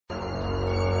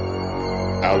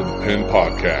Out of the Pen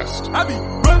Podcast. I be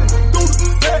running through the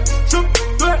set, triple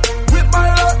threat with my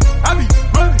luck. I be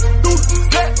running through the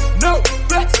set, no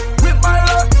flex with my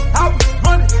luck. I be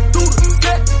running through the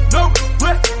set, no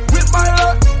flex with my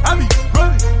luck. I be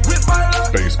running with my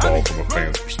luck. Baseball from a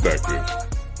fan's perspective.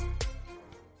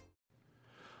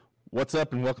 What's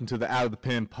up, and welcome to the Out of the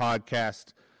Pen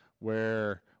Podcast,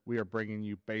 where we are bringing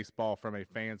you baseball from a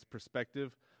fan's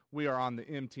perspective. We are on the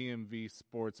MTMV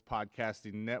Sports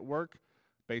Podcasting Network.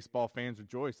 Baseball fans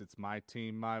rejoice. It's my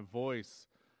team, my voice.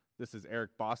 This is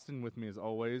Eric Boston. With me, as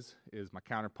always, is my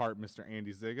counterpart, Mr.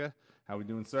 Andy Ziga. How we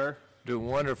doing, sir? Doing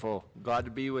wonderful. Glad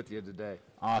to be with you today.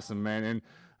 Awesome, man.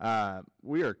 And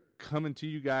we are coming to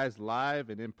you guys live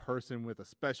and in person with a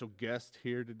special guest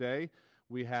here today.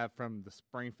 We have from the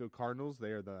Springfield Cardinals.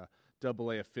 They are the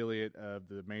AA affiliate of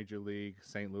the Major League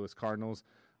St. Louis Cardinals.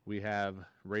 We have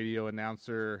radio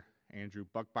announcer Andrew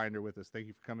Buckbinder with us. Thank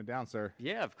you for coming down, sir.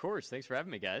 Yeah, of course. Thanks for having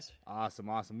me, guys. Awesome.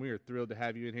 We are thrilled to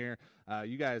have you in here.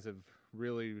 You guys have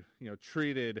really,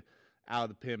 treated Out of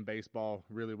the Pen baseball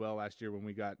really well last year when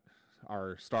we got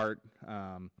our start.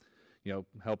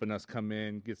 Helping us come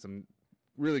in, get some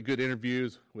really good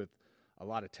interviews with a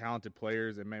lot of talented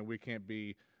players, and man, we can't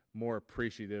be more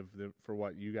appreciative for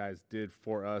what you guys did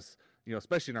for us,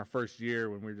 especially in our first year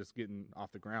when we were just getting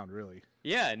off the ground, really.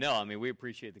 Yeah, no, I mean, we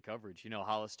appreciate the coverage.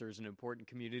 Hollister's an important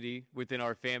community within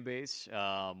our fan base.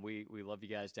 We love you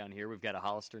guys down here. We've got a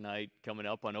Hollister night coming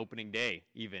up on opening day,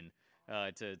 even,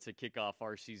 to kick off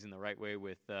our season the right way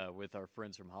with our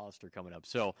friends from Hollister coming up.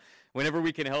 So whenever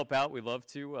we can help out, we love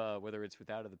to, whether it's with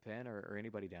Out of the Pen or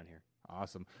anybody down here.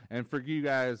 Awesome. And for you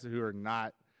guys who are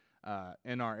not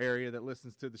in our area that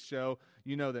listens to the show,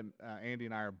 you know that Andy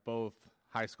and I are both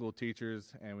high school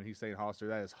teachers, and when he's saying Hollister,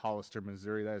 that is Hollister,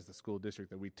 Missouri. That is the school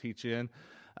district that we teach in.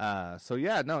 It's going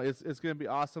to be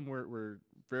awesome. We're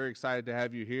very excited to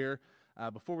have you here.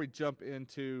 Before we jump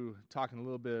into talking a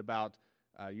little bit about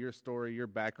your story, your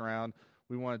background,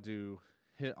 we wanted to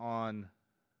hit on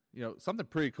something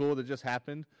pretty cool that just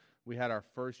happened. We had our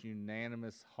first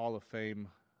unanimous Hall of Fame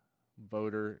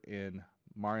voter in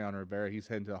Mariano Rivera. He's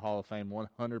heading to the Hall of Fame,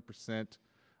 100%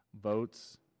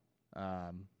 votes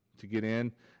to get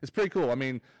in. It's pretty cool. I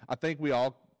mean, I think we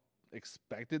all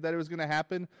expected that it was going to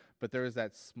happen, but there was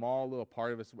that small little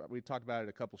part of us. We talked about it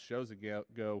a couple shows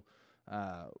ago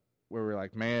where we're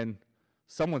like, man,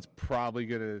 someone's probably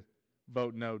going to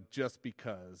vote no just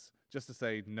to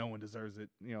say no one deserves it,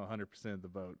 100% of the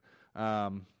vote.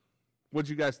 What did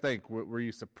you guys think? Were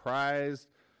you surprised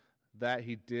that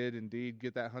he did indeed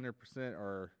get that 100%,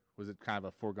 or was it kind of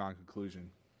a foregone conclusion?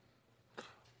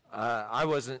 I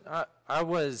wasn't. I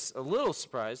was a little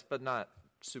surprised, but not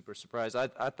super surprised. I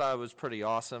thought it was pretty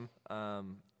awesome,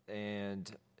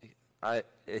 and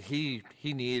he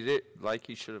needed it, like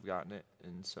he should have gotten it,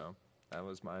 and so that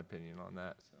was my opinion on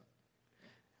that. So.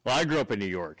 Well, I grew up in New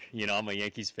York. I'm a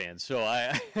Yankees fan, so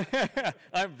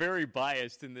I'm very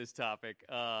biased in this topic.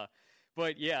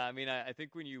 But, yeah, I mean, I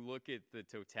think when you look at the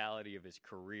totality of his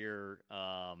career,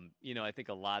 I think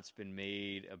a lot's been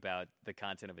made about the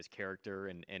content of his character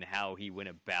and how he went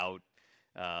about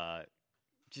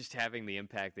just having the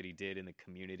impact that he did in the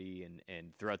community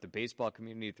and throughout the baseball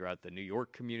community, throughout the New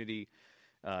York community,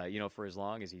 for as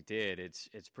long as he did.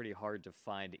 It's pretty hard to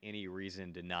find any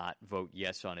reason to not vote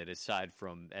yes on it, aside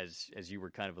from, as you were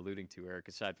kind of alluding to, Eric,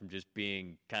 aside from just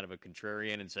being kind of a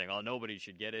contrarian and saying, oh, nobody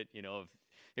should get it,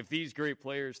 If these great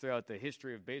players throughout the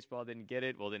history of baseball didn't get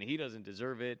it, well, then he doesn't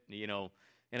deserve it,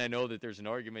 And I know that there's an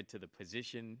argument to the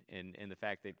position and the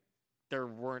fact that there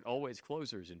weren't always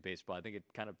closers in baseball. I think it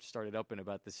kind of started up in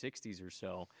about the 60s or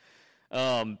so.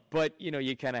 But,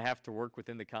 you kind of have to work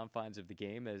within the confines of the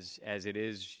game as it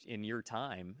is in your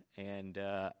time. And,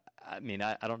 I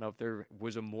don't know if there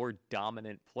was a more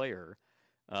dominant player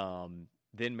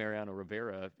than Mariano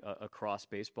Rivera across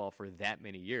baseball for that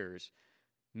many years.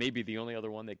 Maybe the only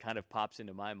other one that kind of pops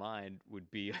into my mind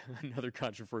would be another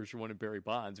controversial one in Barry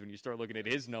Bonds. When you start looking at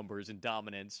his numbers and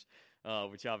dominance,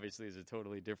 which obviously is a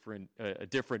totally different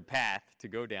path to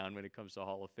go down when it comes to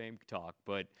Hall of Fame talk.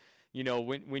 But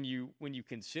when you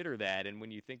consider that, and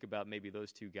when you think about maybe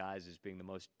those two guys as being the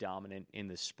most dominant in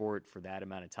the sport for that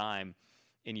amount of time,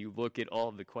 and you look at all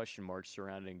of the question marks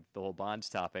surrounding the whole Bonds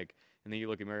topic, and then you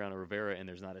look at Mariano Rivera, and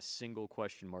there's not a single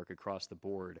question mark across the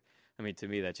board. I mean, to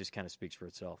me, that just kind of speaks for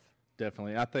itself.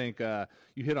 Definitely. I think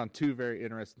you hit on two very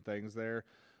interesting things there.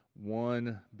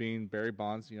 One being Barry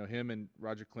Bonds. Him and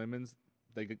Roger Clemens,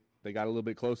 they got a little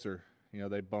bit closer.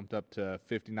 They bumped up to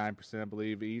 59%, I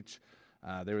believe, each.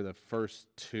 They were the first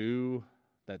two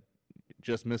that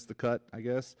just missed the cut, I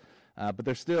guess. But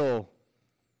they're still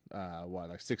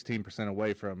like 16%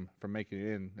 away from making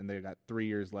it in, and they got 3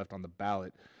 years left on the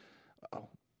ballot. Oh,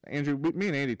 Andrew, me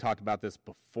and Andy talked about this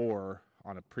before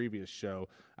on a previous show.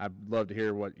 I'd love to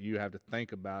hear what you have to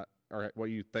think about, or what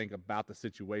you think about the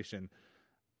situation.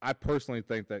 I personally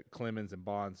think that Clemens and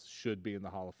Bonds should be in the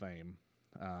Hall of Fame.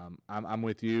 I'm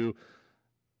with you.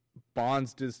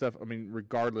 Bonds did stuff, I mean,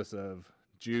 regardless of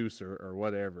juice or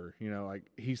whatever, like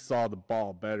he saw the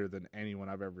ball better than anyone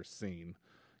I've ever seen.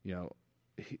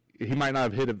 He might not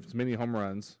have hit as many home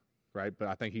runs, right? But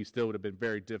I think he still would have been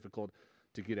very difficult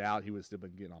to get out. He would have still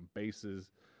been getting on bases.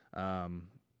 And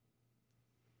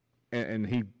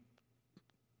he,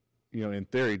 in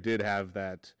theory, did have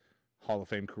that Hall of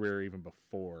Fame career even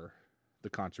before the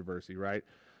controversy, right?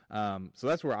 So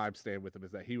that's where I stand with him,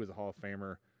 is that he was a Hall of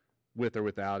Famer with or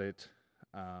without it.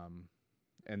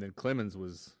 And then Clemens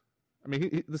was, I mean,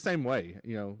 he the same way,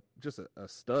 just a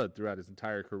stud throughout his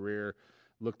entire career.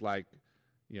 Looked like,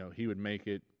 he would make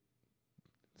it.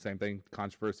 Same thing,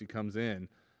 controversy comes in.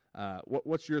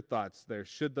 What's your thoughts there?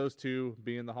 Should those two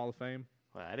be in the Hall of Fame?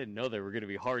 Well, I didn't know there were going to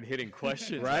be hard-hitting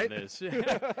questions right? on this.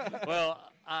 Well,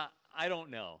 I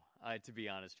don't know, to be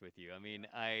honest with you. I mean,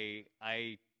 I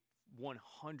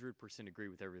 100% agree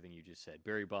with everything you just said.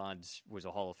 Barry Bonds was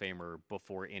a Hall of Famer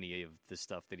before any of the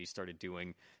stuff that he started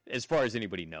doing, as far as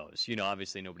anybody knows.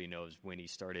 Obviously nobody knows when he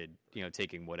started,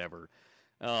 taking whatever.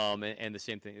 And the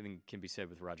same thing can be said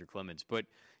with Roger Clemens. But,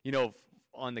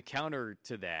 on the counter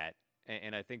to that,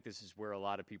 and I think this is where a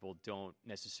lot of people don't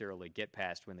necessarily get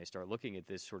past when they start looking at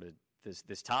this sort of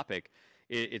this topic.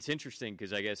 It's interesting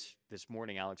because I guess this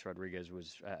morning Alex Rodriguez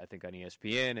was, I think, on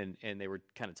ESPN, and they were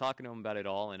kind of talking to him about it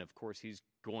all. And, of course, he's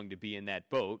going to be in that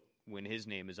boat when his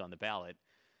name is on the ballot.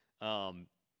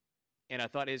 And I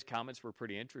thought his comments were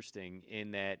pretty interesting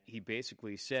in that he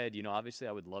basically said, obviously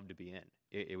I would love to be in.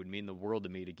 It would mean the world to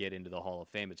me to get into the Hall of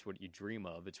Fame. It's what you dream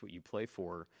of. It's what you play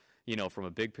for, from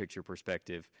a big picture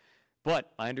perspective.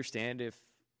 But I understand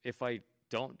if I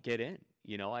don't get in.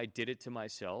 I did it to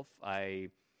myself. I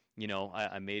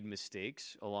made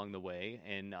mistakes along the way,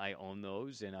 and I own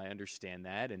those, and I understand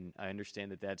that, and I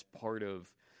understand that that's part of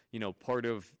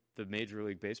the Major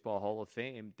League Baseball Hall of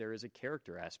Fame. There is a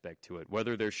character aspect to it.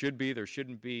 Whether there should be, there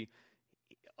shouldn't be.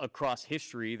 Across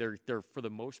history, there for the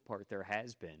most part there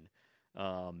has been.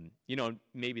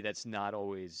 Maybe that's not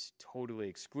always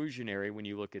totally exclusionary when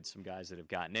you look at some guys that have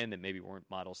gotten in that maybe weren't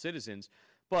model citizens,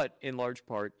 but in large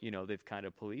part, they've kind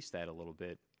of policed that a little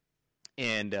bit.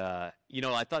 And, I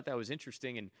thought that was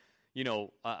interesting. And,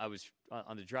 I was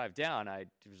on the drive down, I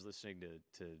was listening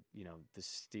to the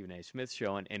Stephen A. Smith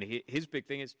show, and his big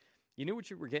thing is, you knew what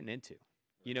you were getting into.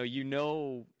 You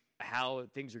know how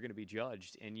things are going to be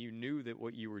judged, and you knew that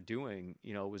what you were doing,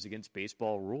 was against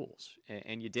baseball rules,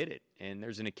 and you did it. And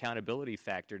there's an accountability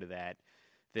factor to that,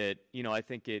 I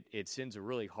think it sends a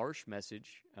really harsh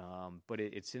message, but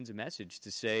it sends a message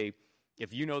to say,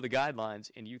 if you know the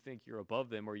guidelines and you think you're above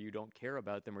them, or you don't care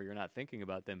about them, or you're not thinking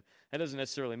about them, that doesn't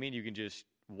necessarily mean you can just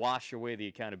wash away the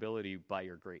accountability by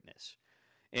your greatness.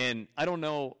 And I don't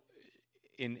know,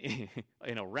 in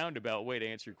a roundabout way to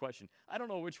answer your question, I don't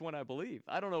know which one I believe.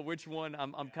 I don't know which one.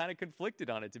 I'm kind of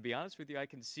conflicted on it, to be honest with you. I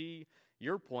can see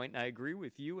your point, and I agree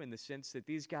with you in the sense that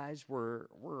these guys were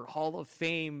Hall of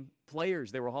Fame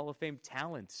players. They were Hall of Fame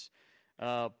talents.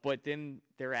 But then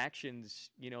their actions,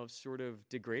 sort of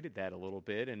degraded that a little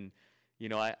bit. And,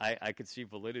 I could see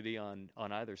validity on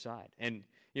either side. And,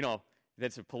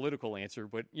 that's a political answer,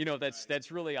 but,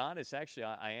 that's really honest. Actually,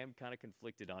 I am kind of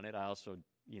conflicted on it. I also,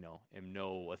 am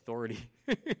no authority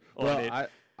on it.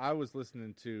 I was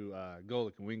listening to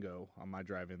Golic and Wingo on my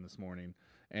drive in this morning.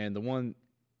 And the one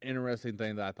interesting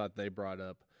thing that I thought they brought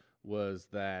up was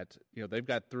that, they've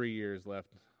got 3 years left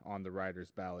on the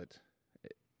writer's ballot.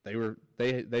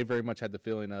 They very much had the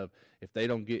feeling of, if they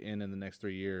don't get in the next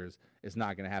 3 years, it's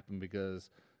not going to happen, because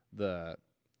the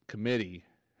committee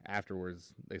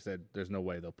afterwards, they said there's no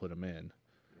way they'll put them in.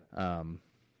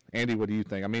 Andy, what do you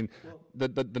think? I mean,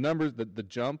 the numbers, the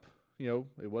jump,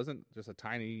 it wasn't just a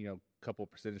tiny, couple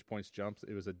percentage points jumps.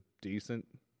 It was a decent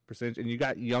percentage, and you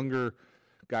got younger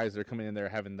guys that are coming in there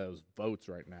having those votes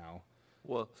right now.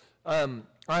 Well,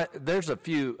 there's a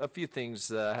few things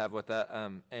that I have with that,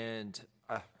 and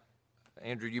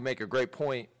Andrew, you make a great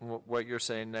point, what you're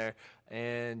saying there,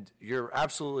 and you're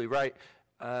absolutely right.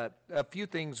 A few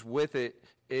things with it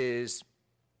is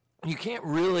you can't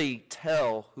really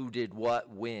tell who did what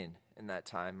when in that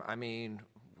time. I mean,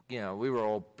 we were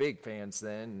all big fans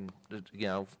then,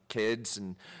 kids,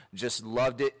 and just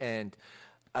loved it, and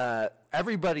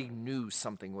everybody knew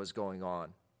something was going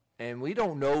on. And we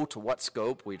don't know to what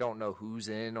scope. We don't know who's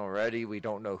in already. We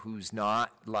don't know who's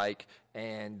not.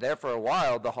 And there for a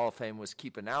while, the Hall of Fame was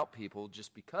keeping out people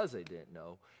just because they didn't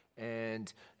know.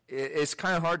 And it's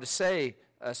kind of hard to say,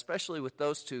 especially with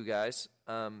those two guys,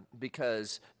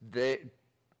 because they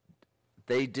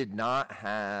did not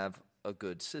have a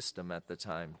good system at the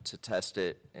time to test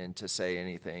it and to say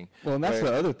anything. Well, and that's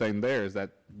the other thing there is that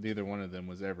neither one of them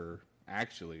was ever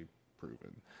actually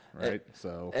proven, right?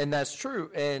 And that's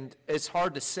true, and it's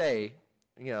hard to say,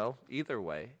 either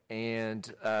way.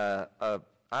 And I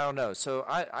don't know. So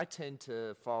I tend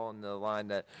to fall in the line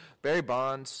that Barry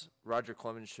Bonds, Roger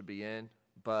Clemens should be in,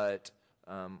 but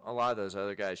a lot of those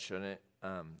other guys shouldn't,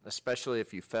 especially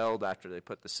if you failed after they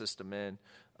put the system in.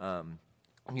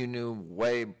 You knew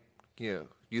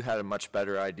you had a much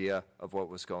better idea of what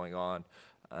was going on.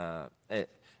 I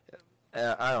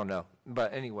don't know,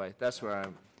 but anyway, that's where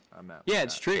I'm at. Yeah,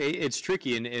 it's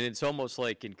tricky, and it's almost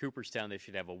like in Cooperstown they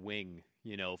should have a wing,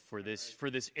 for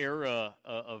this era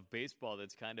of baseball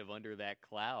that's kind of under that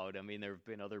cloud. I mean, there have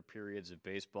been other periods of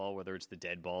baseball, whether it's the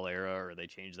dead ball era or they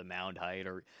change the mound height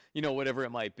or whatever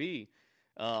it might be.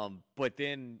 But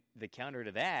then the counter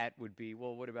to that would be,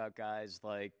 well, what about guys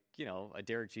like a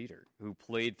Derek Jeter who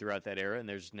played throughout that era, and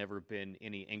there's never been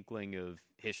any inkling of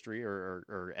history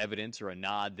or evidence or a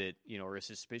nod that, or a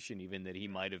suspicion even that he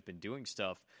might have been doing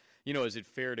stuff. Is it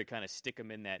fair to kind of stick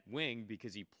him in that wing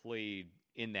because he played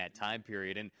in that time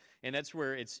period? And that's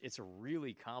where it's a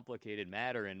really complicated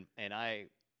matter. And I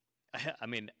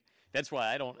mean, that's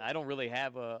why I don't really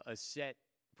have a set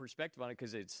perspective on it,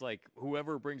 because it's like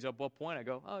whoever brings up what point, I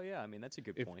go, oh yeah, I mean, that's a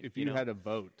good point. If you had a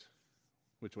vote,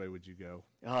 which way would you go?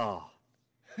 Oh,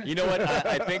 you know what?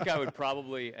 I think I would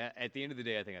probably, at the end of the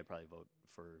day, I think I'd probably vote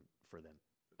for them.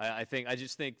 I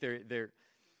just think they're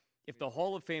if the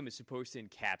Hall of Fame is supposed to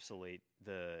encapsulate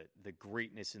the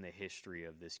greatness and the history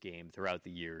of this game throughout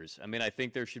the years, I mean, I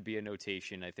think there should be a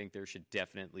notation. I think there should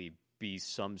definitely be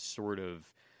some sort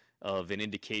of an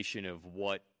indication of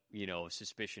what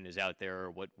suspicion is out there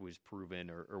or what was proven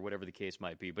or whatever the case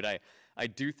might be. But I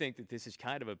do think that this is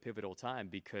kind of a pivotal time,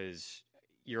 because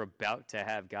you're about to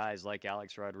have guys like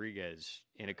Alex Rodriguez,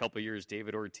 in a couple of years,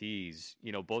 David Ortiz,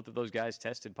 both of those guys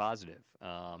tested positive.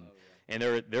 And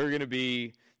there's going to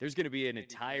be an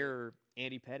entire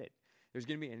Andy Pettitte. There's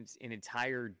going to be an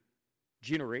entire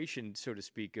generation, so to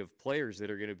speak, of players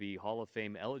that are going to be Hall of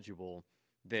Fame eligible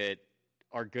that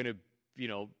are going to,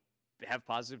 have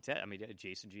positive tests. I mean,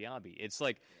 Jason Giambi. It's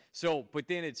like, so, but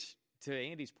then it's, to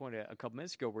Andy's point a couple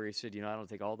minutes ago where he said, I don't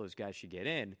think all those guys should get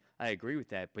in. I agree with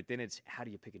that. But then it's, how do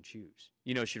you pick and choose?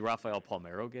 Should Rafael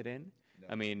Palmeiro get in? No.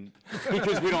 I mean,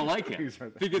 because we don't like him.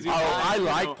 I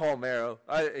like Palmeiro.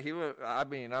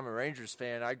 I'm a Rangers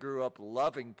fan. I grew up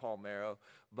loving Palmeiro,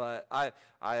 but I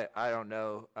don't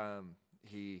know.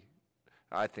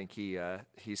 I think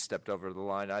he stepped over the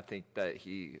line. I think that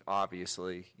he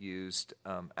obviously used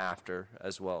after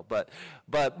as well.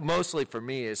 But mostly for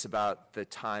me, it's about the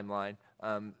timeline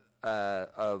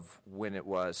of when it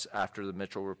was, after the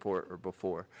Mitchell report or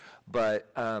before.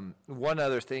 But one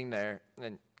other thing there,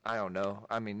 and I don't know.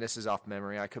 I mean, this is off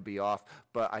memory. I could be off.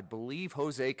 But I believe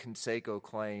Jose Canseco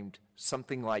claimed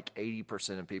something like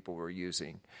 80% of people were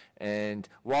using. And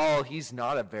while he's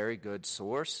not a very good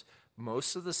source,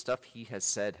 most of the stuff he has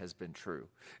said has been true.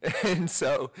 And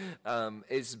so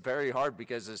it's very hard,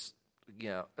 because it's,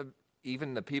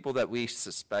 even the people that we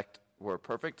suspect were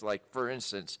perfect, like, for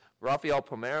instance, Rafael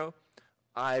Palmeiro,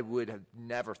 I would have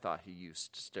never thought he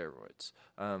used steroids.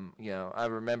 I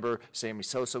remember Sammy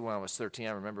Sosa when I was 13.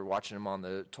 I remember watching him on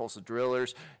the Tulsa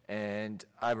Drillers, and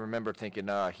I remember thinking,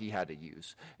 he had to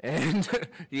use. And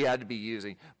he had to be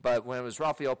using. But when it was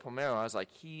Rafael Palmeiro, I was like,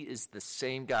 he is the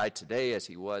same guy today as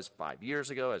he was 5 years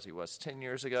ago, as he was 10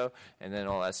 years ago. And then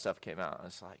all that stuff came out. I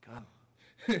was like,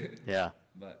 oh. Yeah.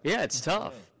 Yeah, it's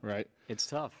tough. Right. It's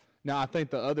tough. Now, I think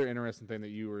the other interesting thing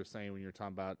that you were saying when you were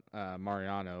talking about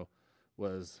Mariano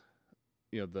was,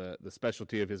 the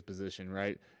specialty of his position,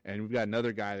 right? And we've got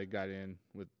another guy that got in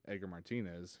with Edgar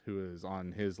Martinez, who is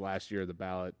on his last year of the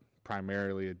ballot,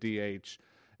 primarily a DH.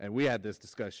 And we had this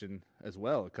discussion as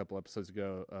well a couple episodes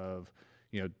ago of,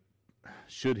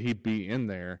 should he be in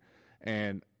there?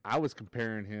 And I was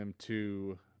comparing him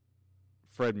to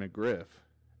Fred McGriff.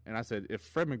 And I said, if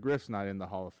Fred McGriff's not in the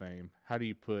Hall of Fame, how do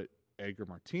you put Edgar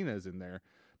Martinez in there?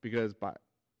 Because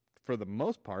for the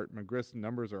most part, McGriff's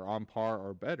numbers are on par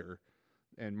or better.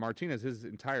 And Martinez, his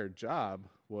entire job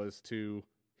was to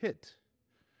hit.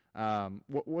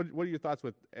 What are your thoughts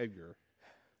with Edgar?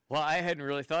 Well, I hadn't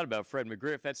really thought about Fred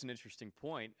McGriff. That's an interesting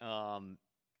point.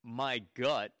 My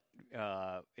gut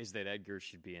is that Edgar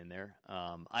should be in there.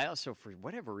 I also, for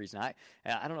whatever reason, I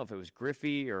don't know if it was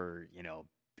Griffey or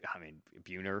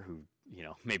Buhner, who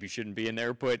maybe shouldn't be in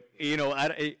there, but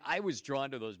I was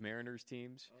drawn to those Mariners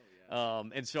teams.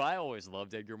 And so I always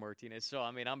loved Edgar Martinez. So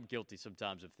I mean, I'm guilty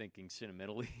sometimes of thinking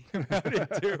sentimentally about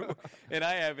it too, and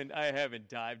I haven't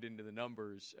dived into the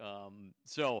numbers.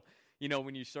 So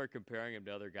when you start comparing him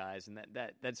to other guys, and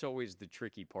that's always the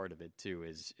tricky part of it too,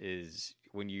 is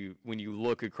when you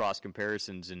look across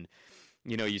comparisons, and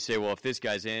you say, well, if this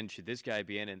guy's in, should this guy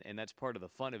be in? And that's part of the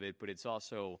fun of it, but it's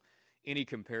also any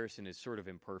comparison is sort of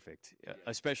imperfect,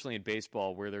 especially in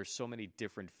baseball where there's so many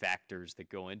different factors that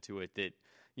go into it that.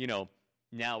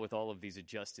 Now with all of these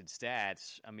adjusted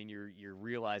stats, I mean, you're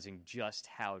realizing just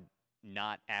how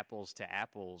not apples to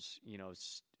apples,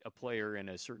 a player in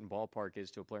a certain ballpark is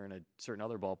to a player in a certain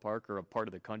other ballpark, or a part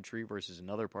of the country versus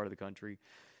another part of the country.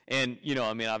 And,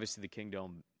 obviously the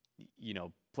Kingdom,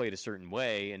 played a certain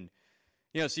way, and,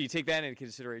 so you take that into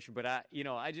consideration. But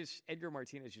Edgar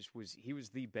Martinez he was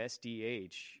the best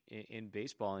DH in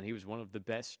baseball, and he was one of the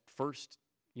best first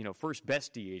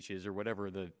best DHs, or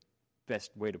whatever the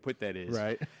best way to put that is,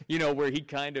 right? Where he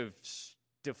kind of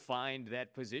defined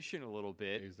that position a little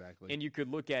bit. Exactly. And you could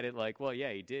look at it like, well,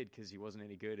 yeah, he did, because he wasn't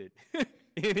any good at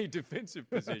any defensive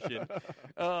position,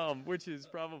 which is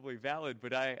probably valid.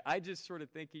 But I just sort of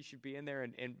think he should be in there.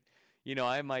 And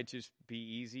I might just be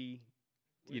easy,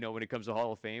 when it comes to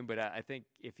Hall of Fame. But I think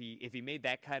if he made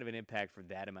that kind of an impact for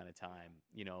that amount of time,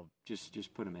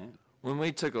 just put him in. When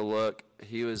we took a look,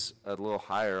 he was a little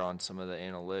higher on some of the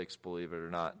analytics, believe it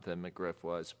or not, than McGriff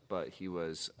was, but he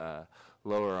was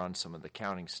lower on some of the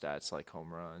counting stats like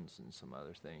home runs and some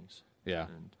other things. Yeah,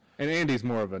 and Andy's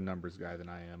more of a numbers guy than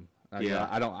I am. Yeah,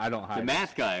 I don't hide the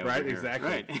math guy, over right? here.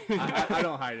 Exactly. Right. I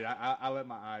don't hide it. I let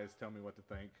my eyes tell me what to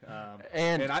think.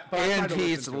 And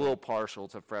he's a little partial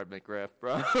to Fred McGriff,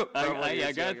 bro.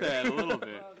 I got that a little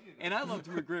bit. And I loved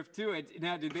McGriff too.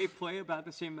 Now, did they play about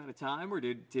the same amount of time, or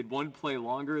did one play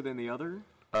longer than the other?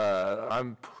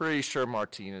 I'm pretty sure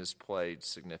Martinez played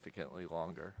significantly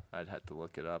longer. I'd have to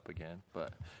look it up again,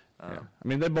 but yeah. I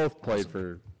mean, they both played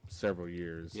for several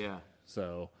years. Yeah.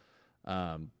 So,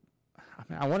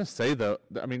 I want to say though,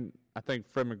 I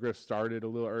think Fred McGriff started a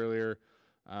little earlier,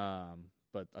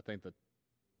 but I think the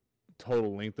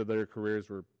total length of their careers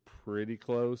were pretty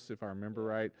close, if I remember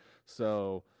right.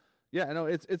 So, yeah, I know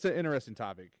it's an interesting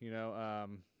topic,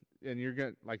 and you're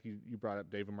gonna, like you brought up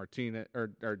David Martinez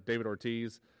or David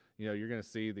Ortiz. You're gonna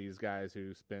see these guys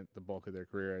who spent the bulk of their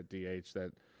career at DH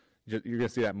that you're gonna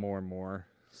see that more and more.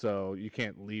 So you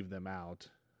can't leave them out.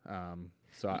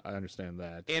 So I understand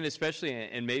that. And especially,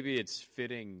 and maybe it's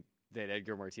fitting that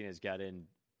Edgar Martinez got in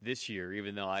this year,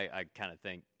 even though I kind of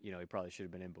think, he probably should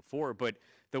have been in before. But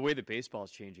the way the baseball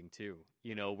is changing too,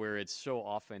 where it's so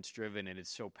offense driven and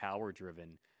it's so power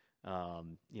driven.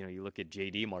 You look at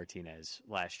J.D. Martinez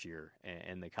last year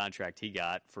and the contract he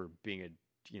got for being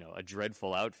a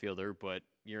dreadful outfielder, but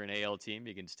you're an AL team,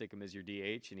 you can stick him as your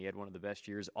DH, and he had one of the best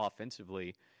years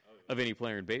offensively of any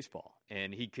player in baseball,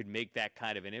 and he could make that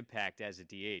kind of an impact as a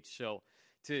DH. So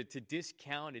to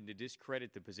discount and to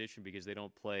discredit the position because they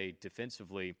don't play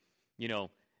defensively, then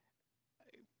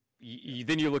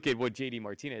you look at what J.D.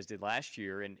 Martinez did last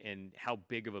year and how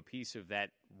big of a piece of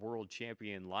that world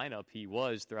champion lineup he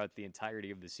was throughout the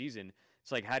entirety of the season.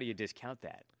 It's like, how do you discount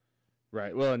that?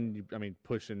 Right. Well, and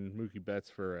pushing Mookie Betts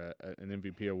for an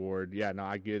MVP award. Yeah, no,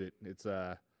 I get it. It's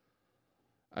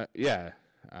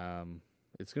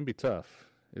it's going to be tough.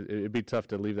 It'd be tough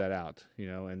to leave that out,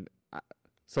 and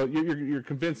so you're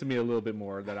convincing me a little bit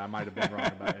more that I might have been wrong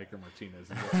about Edgar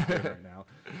Martinez is what I'm doing right now,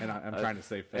 and I'm trying to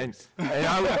save face.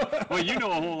 Well, you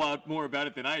know a whole lot more about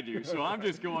it than I do, so I'm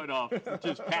just going off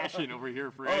just passion over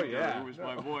here for Edgar, who was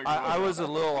my boy. I was a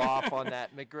little off on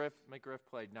that. McGriff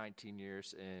played 19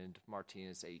 years and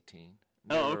Martinez 18.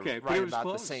 Okay, right, but it was about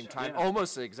close. The same time, yeah.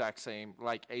 Almost the exact same,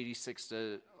 like 86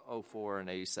 to 04 and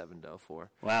 87 to 04.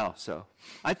 Wow. So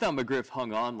I thought McGriff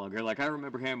hung on longer. Like, I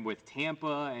remember him with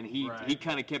Tampa, and he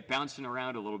kind of kept bouncing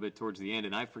around a little bit towards the end,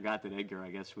 and I forgot that Edgar, I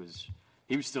guess, was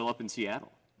still up in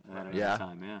Seattle at that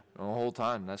time. Yeah. The whole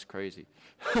time. That's crazy.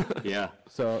 Yeah.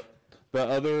 So the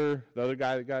other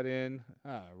guy that got in,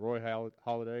 Roy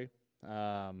Halladay,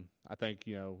 I think,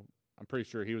 I'm pretty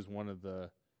sure he was one of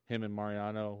him and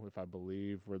Mariano, if I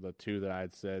believe, were the two that I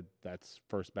had said that's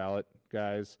first ballot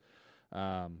guys.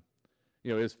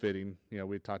 Is fitting.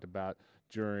 We talked about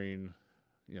during,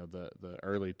 the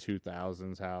early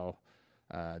 2000s how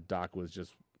Doc was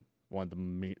just one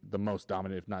of the most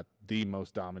dominant, if not the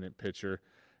most dominant pitcher,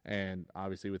 and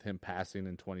obviously with him passing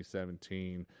in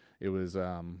 2017, it was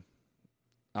I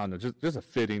don't know, just a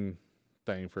fitting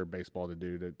thing for baseball to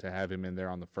do to have him in there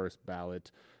on the first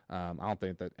ballot. I don't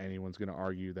think that anyone's going to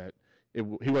argue that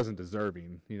he wasn't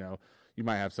deserving. You know, you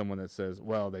might have someone that says,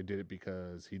 well, they did it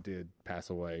because he did pass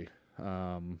away.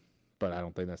 But I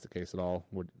don't think that's the case at all.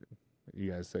 Would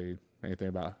you guys say anything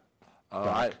about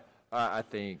Doc? I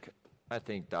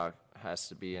think Doc has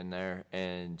to be in there.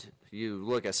 And you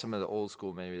look at some of the old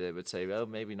school, maybe they would say, well,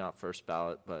 maybe not first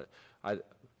ballot, but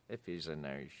if he's in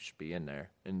there, he should be in there.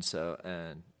 And so,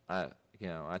 and I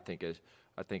think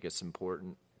it's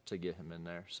important to get him in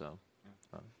there. So,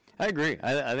 I agree.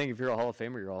 I think if you're a Hall of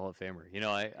Famer, you're a Hall of Famer. You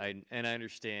know, I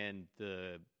understand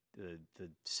the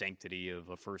sanctity of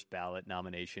a first ballot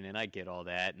nomination, and I get all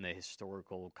that and the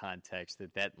historical context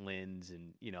that lends,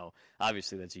 and you know,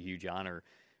 obviously that's a huge honor.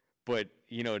 But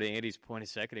you know, to Andy's point a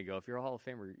second ago, if you're a Hall of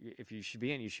Famer, if you should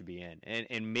be in, you should be in,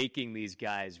 and making these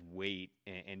guys wait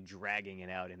and dragging it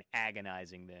out and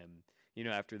agonizing them, you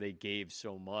know, after they gave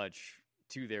so much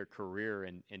to their career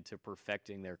and to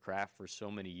perfecting their craft for so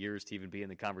many years to even be in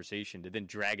the conversation, to then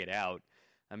drag it out.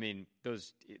 I mean,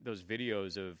 those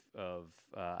videos of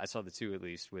I saw the two at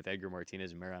least with Edgar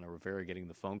Martinez and Mariano Rivera getting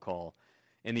the phone call,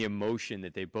 and the emotion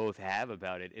that they both have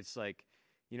about it. It's like,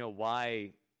 you know,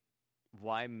 why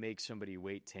make somebody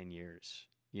wait 10 years?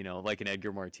 You know, like an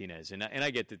Edgar Martinez, and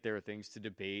I get that there are things to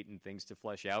debate and things to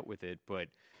flesh out with it, but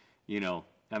you know,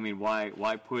 I mean,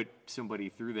 why put somebody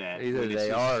through that? Either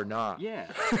they are or not. Yeah,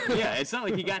 yeah. It's not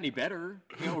like he got any better,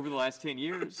 you know, over the last 10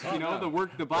 years. You know,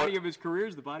 the body of his career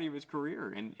is the body of his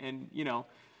career, and you know,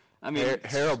 I mean,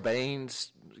 Harold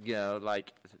Baines, you know,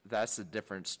 like that's a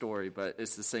different story, but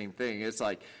it's the same thing. It's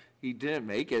like he didn't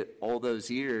make it all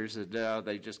those years, and now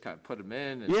they just kind of put him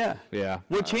in. And, yeah.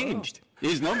 What changed?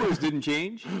 His numbers didn't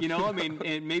change, you know. I mean,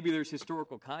 and maybe there's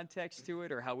historical context to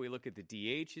it, or how we look at the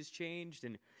DH has changed,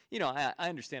 and you know, I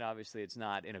understand. Obviously, it's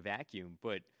not in a vacuum,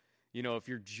 but you know, if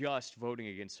you're just voting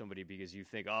against somebody because you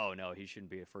think, oh no, he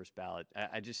shouldn't be a first ballot,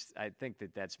 I think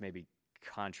that's maybe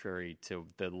contrary to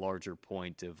the larger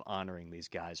point of honoring these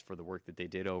guys for the work that they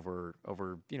did over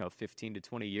 15 to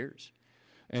 20 years.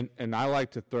 And I like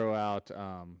to throw out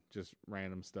just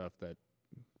random stuff that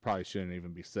probably shouldn't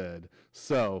even be said.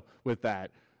 So with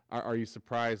that, are you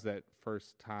surprised that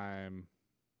first time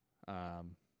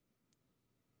on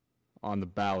the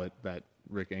ballot that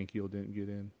Rick Ankiel didn't get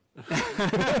in?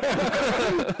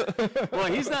 Well,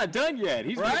 he's not done yet.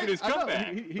 He's making his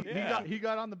comeback. He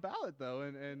got on the ballot though,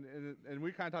 and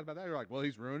we kind of talked about that. You're like, well,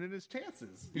 he's ruining his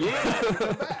chances.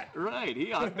 Yeah, right.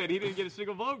 I bet he didn't get a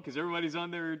single vote because everybody's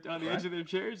on the edge of their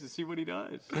chairs to see what he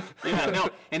does. Yeah, no,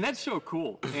 and that's so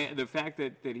cool. And the fact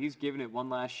that he's giving it one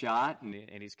last shot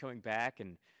and he's coming back,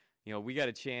 and you know, we got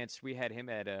a chance. We had him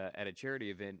at a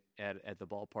charity event at the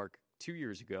ballpark 2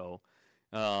 years ago.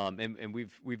 And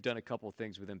we've done a couple of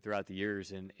things with him throughout the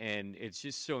years, and it's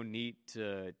just so neat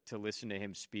to listen to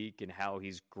him speak and how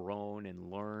he's grown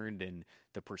and learned and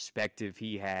the perspective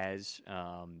he has.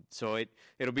 So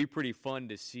it'll be pretty fun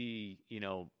to see, you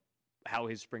know, how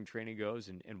his spring training goes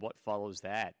and what follows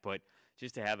that. But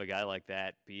just to have a guy like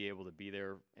that be able to be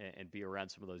there and be around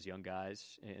some of those young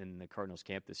guys in the Cardinals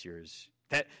camp this year is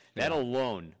that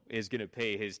alone is going to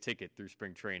pay his ticket through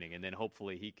spring training, and then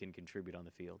hopefully he can contribute on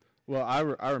the field. Well,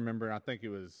 I remember, and I think it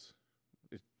was,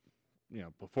 you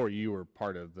know, before you were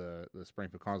part of the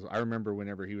Springfield Cardinals. I remember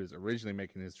whenever he was originally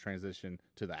making his transition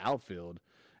to the outfield,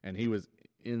 and he was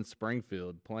in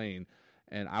Springfield playing,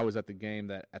 and I was at the game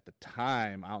that at the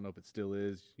time, I don't know if it still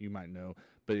is, you might know,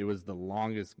 but it was the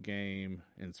longest game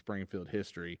in Springfield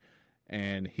history,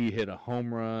 and he hit a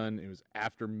home run. It was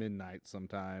after midnight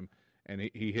sometime, and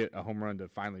he hit a home run to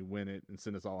finally win it and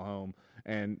send us all home.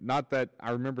 And not that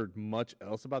I remembered much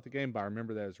else about the game, but I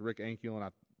remember that it was Rick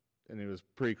Ankiel, and it was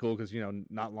pretty cool because, you know,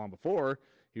 not long before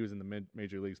he was in the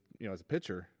major leagues, you know, as a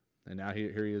pitcher, and now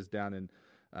here he is down in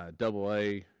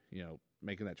Double-A, you know,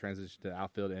 making that transition to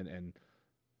outfield and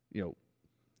you know,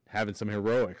 having some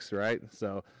heroics, right?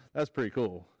 So that's pretty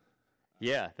cool.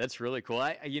 Yeah, that's really cool.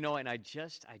 I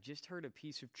just heard a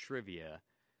piece of trivia.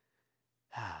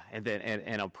 And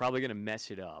I'm probably going to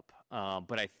mess it up,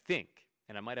 but I think,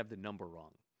 and I might have the number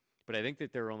wrong, but I think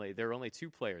that there are only two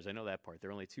players. I know that part. There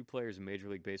are only two players in Major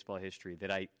League Baseball history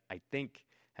that I think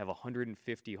have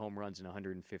 150 home runs and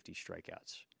 150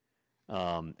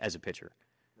 strikeouts as a pitcher.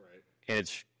 Right. And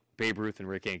it's Babe Ruth and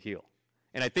Rick Ankiel.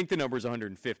 And I think the number is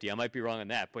 150. I might be wrong on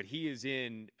that, but he is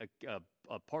in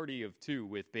a party of two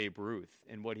with Babe Ruth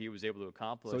and what he was able to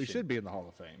accomplish. So he should be in the Hall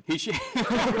of Fame. He should.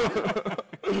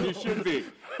 He should be.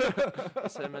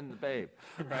 It's him and the Babe.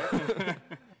 Right?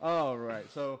 Oh, right.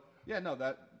 So, yeah, no,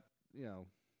 that, you know,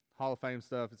 Hall of Fame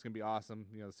stuff, it's going to be awesome.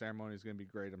 You know, the ceremony is going to be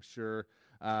great, I'm sure.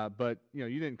 But, you know,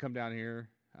 you didn't come down here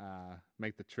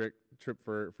make the trip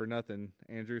for nothing,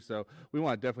 Andrew. So we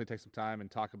want to definitely take some time and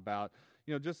talk about,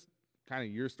 just kind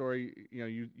of your story.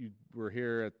 You were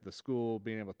here at the school,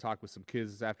 being able to talk with some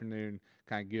kids this afternoon,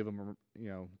 kind of give them,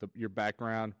 your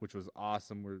background, which was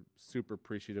awesome. We're super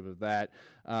appreciative of that.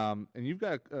 And you've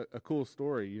got a cool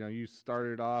story. You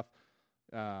started off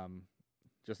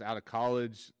just out of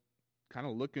college, kind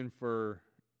of looking for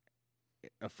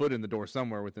a foot in the door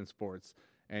somewhere within sports,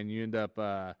 and you end up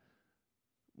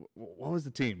what was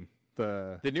the team?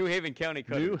 The New Haven County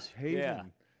Cutters. New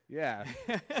Haven. Yeah.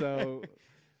 So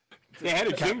they had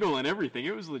a jingle and everything.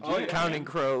 It was legit. Counting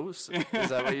Crows. Is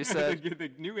that what you said?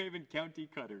 the New Haven County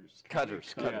Cutters.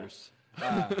 Cutters.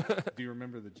 do you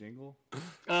remember the jingle?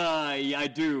 Yeah, I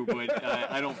do, but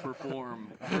I don't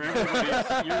perform. For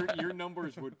everybody, your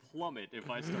numbers would plummet if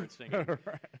I start singing.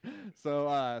 Right.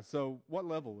 So what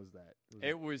level was that?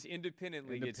 It was Independent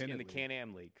League. It's in the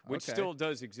Can-Am League, which Okay. still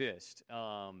does exist.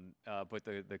 But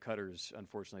the Cutters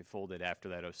unfortunately folded after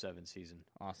that 07 season.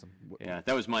 Awesome. Yeah,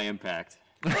 that was my impact.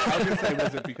 I was gonna say,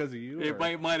 was it because of you? It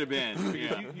or- might have been.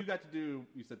 Yeah. You got to do.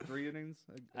 You said 3 innings.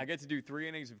 I got to do 3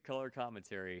 innings of color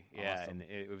commentary. Yeah, Awesome.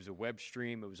 and it was a web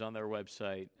stream. It was on their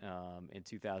website in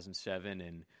 2007.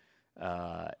 And,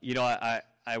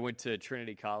 I went to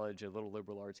Trinity College, a little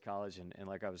liberal arts college. And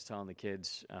like I was telling the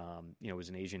kids, it was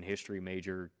an Asian history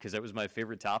major because that was my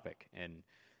favorite topic. And,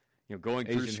 going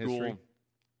through Asian school. history?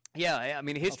 Yeah, I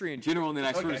mean, history in General, and then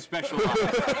I sort of specialize.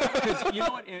 Because you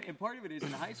know what, and part of it is in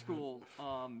high school,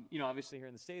 obviously here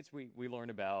in the States, we learn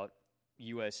about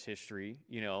U.S. history,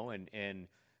 and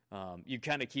you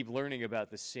kind of keep learning about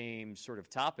the same sort of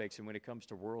topics. And when it comes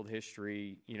to world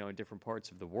history, in different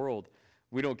parts of the world,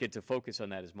 we don't get to focus on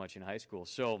that as much in high school.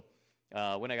 So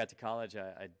when I got to college,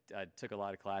 I took a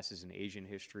lot of classes in Asian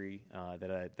history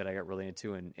that I got really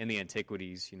into, and in the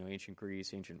antiquities, ancient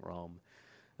Greece, ancient Rome.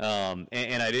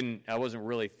 And I wasn't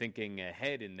really thinking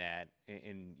ahead in that,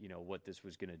 in what this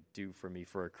was going to do for me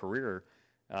for a career,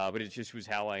 but it just was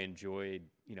how I enjoyed,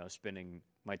 spending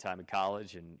my time in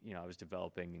college, and I was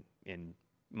developing in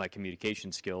my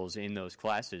communication skills in those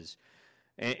classes,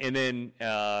 and then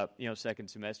second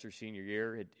semester senior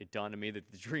year, it dawned on me that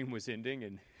the dream was ending,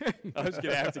 and I was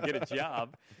going to have to get a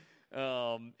job.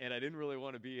 And I didn't really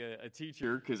want to be a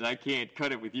teacher. because I can't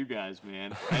cut it with you guys,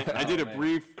 man. I did a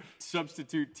brief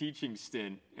substitute teaching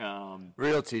stint.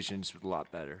 Real teaching's a lot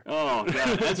better. Oh,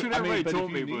 God, that's what everybody but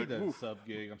told if you me. need But a oof. sub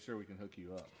gig, I'm sure we can hook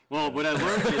you up. Well, what I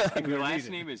learned is if your last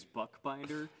name is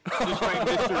Buckbinder, just write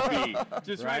Mr. B.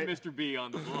 Just Right? write Mr. B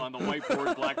on the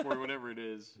whiteboard, blackboard, whatever it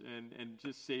is, and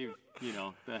just save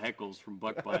the heckles from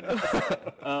Buckbinder.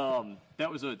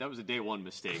 That was a day one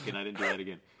mistake, and I didn't do that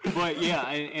again. But yeah,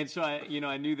 and so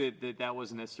I knew that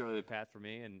wasn't necessarily the Path for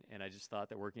me, and I just thought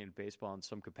that working in baseball in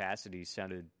some capacity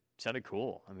sounded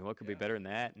cool. I mean, what could be better than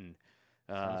that? And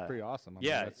That's pretty awesome. I mean,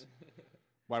 yeah. that's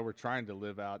why we're trying to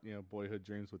live out, boyhood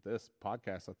dreams with this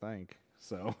podcast, I think.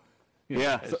 So,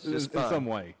 Yeah. so- It's just in fun. some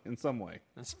way.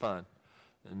 It's fun.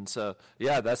 And so,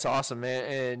 yeah, that's awesome, man.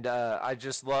 And I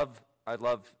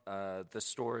love the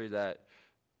story that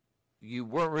you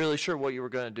weren't really sure what you were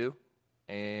going to do,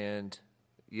 and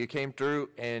you came through,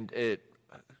 and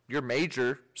your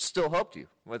major still helped you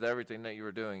with everything that you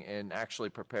were doing, and actually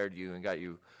prepared you and got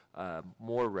you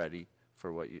more ready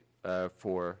for what you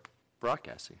for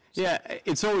broadcasting. Yeah,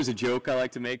 it's always a joke I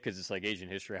like to make because it's like Asian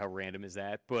history. How random is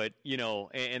that? But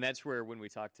and that's where when we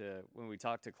talk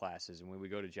to classes and when we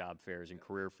go to job fairs and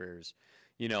career fairs,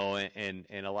 and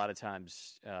a lot of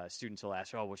times students will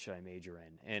ask, "Oh, what should I major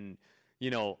in?" And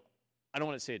I don't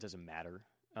want to say it doesn't matter,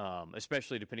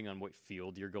 especially depending on what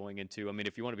field you're going into. I mean,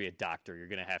 if you want to be a doctor, you're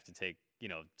going to have to take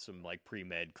some like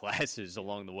pre-med classes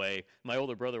along the way. My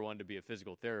older brother wanted to be a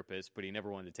physical therapist, but he never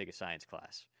wanted to take a science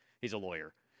class. He's a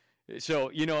lawyer.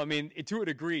 So, I mean, to a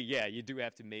degree, yeah, you do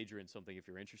have to major in something if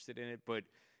you're interested in it. But,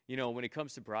 when it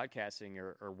comes to broadcasting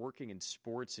or working in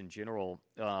sports in general,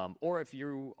 or if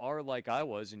you are like I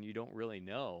was and you don't really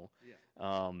know,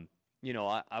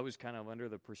 I was kind of under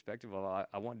the perspective of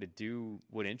I wanted to do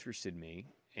what interested me.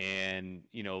 And,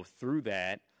 through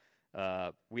that,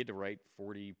 we had to write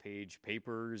 40-page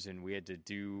papers, and we had to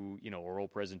do, oral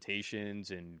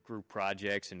presentations and group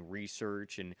projects and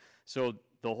research. And so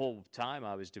the whole time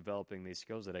I was developing these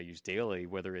skills that I use daily,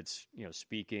 whether it's,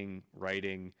 speaking,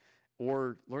 writing,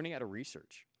 or learning how to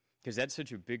research, because that's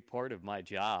such a big part of my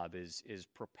job is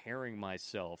preparing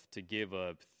myself to give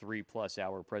a 3+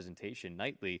 hour presentation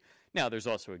nightly. Now there's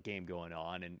also a game going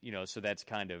on, and, so that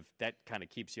kind of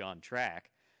keeps you on track.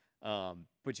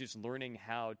 But just learning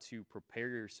how to prepare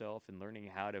yourself and learning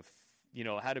how to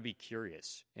how to be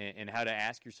curious and how to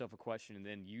ask yourself a question and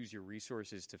then use your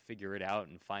resources to figure it out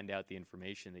and find out the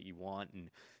information that you want and,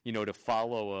 to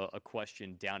follow a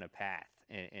question down a path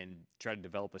and try to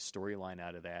develop a storyline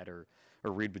out of that or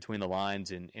read between the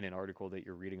lines in an article that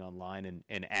you're reading online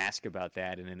and ask about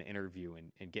that in an interview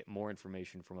and get more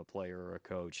information from a player or a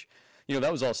coach.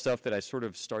 That was all stuff that I sort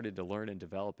of started to learn and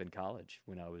develop in college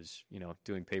when I was,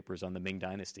 doing papers on the Ming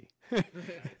Dynasty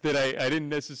that I didn't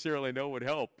necessarily know would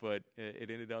help, but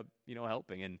it ended up,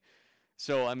 helping. And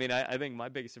so, I think my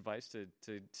biggest advice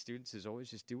to students is always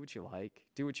just do what you like,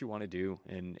 do what you want to do,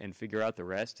 and figure out the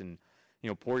rest and,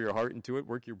 pour your heart into it,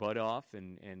 work your butt off,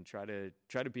 and try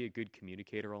to be a good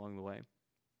communicator along the way.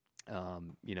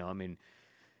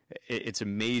 It's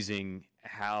amazing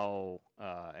how,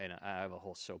 and I have a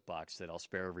whole soapbox that I'll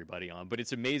spare everybody on, but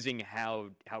it's amazing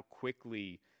how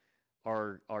quickly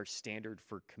our standard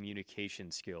for communication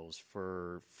skills,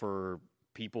 for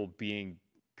people being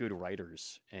good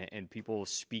writers and people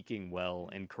speaking well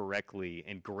and correctly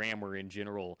and grammar in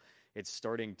general, it's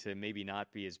starting to maybe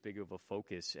not be as big of a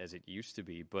focus as it used to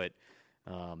be, but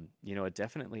it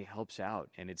definitely helps out,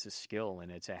 and it's a skill and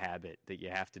it's a habit that you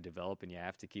have to develop and you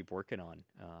have to keep working on.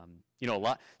 A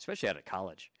lot, especially out of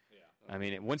college.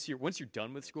 Yeah. Once you're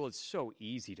done with school, it's so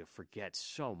easy to forget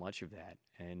so much of that.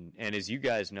 And as you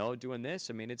guys know, doing this,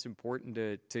 it's important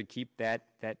to keep that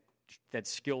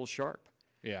skill sharp.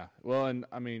 Yeah. Well, and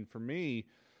for me,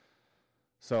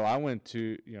 so I went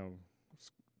to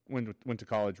went to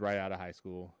college right out of high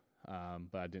school,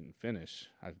 but I didn't finish.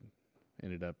 I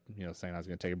ended up, saying I was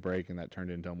going to take a break, and that turned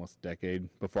into almost a decade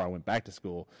before I went back to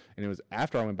school. And it was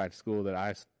after I went back to school that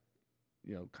I,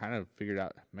 kind of figured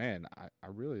out, man, I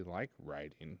really like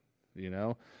writing,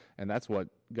 and that's what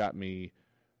got me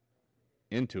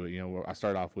into it. I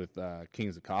started off with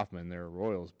Kings of Kaufman, their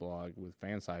Royals blog with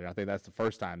Fansided. I think that's the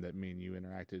first time that me and you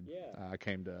interacted. Yeah. I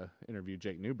came to interview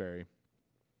Jake Newberry.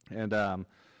 And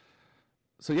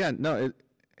so, yeah, no,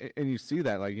 and you see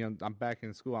that, like, I'm back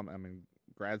in school. I'm in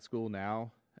grad school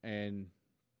now, and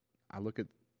I look at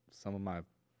some of my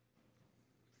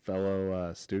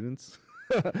fellow students.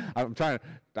 I don't think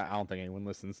anyone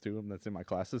listens to them that's in my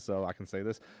classes, so I can say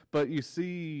this. But you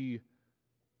see,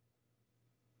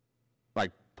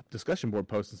 like, discussion board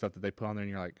posts and stuff that they put on there, and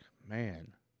you're like,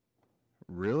 man,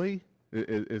 really?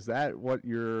 Is that what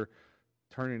you're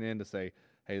turning in to say,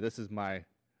 hey, this is my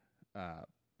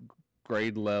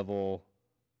grade level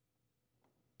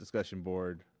discussion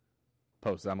board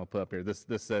post I'm gonna put up here. This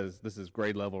says this is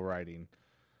grade level writing,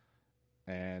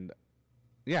 and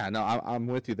yeah, no, I'm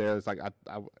with you there. It's like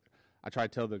I try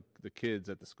to tell the kids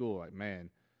at the school, like, man,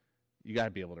 you got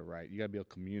to be able to write, you got to be able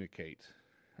to communicate,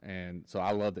 and so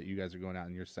I love that you guys are going out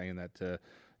and you're saying that to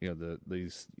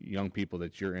these young people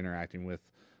that you're interacting with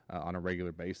on a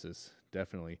regular basis.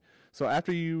 Definitely. So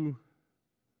after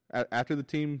the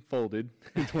team folded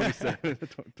in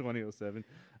 2007,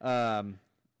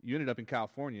 you ended up in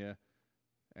California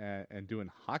and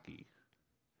doing hockey.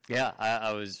 Yeah,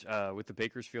 I was with the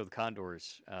Bakersfield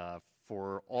Condors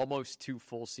for almost 2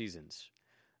 full seasons.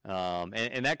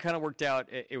 And that kind of worked out.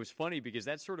 It was funny because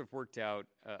that sort of worked out.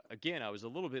 Again, I was a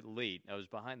little bit late. I was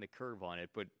behind the curve on it.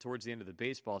 But towards the end of the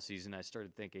baseball season, I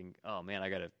started thinking, oh, man, I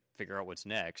got to figure out what's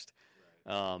next.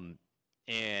 Right.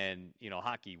 And,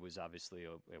 hockey was obviously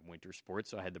a winter sport,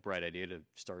 so I had the bright idea to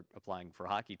start applying for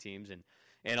hockey teams.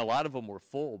 And a lot of them were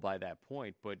full by that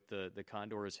point, but the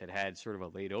Condors had sort of a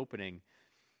late opening.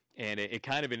 And it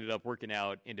kind of ended up working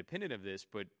out independent of this,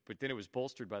 but then it was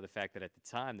bolstered by the fact that at the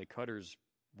time the Cutters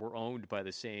were owned by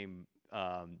the same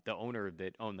the owner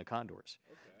that owned the Condors.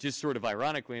 Okay. Just sort of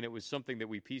ironically, and it was something that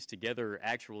we pieced together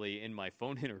actually in my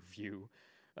phone interview,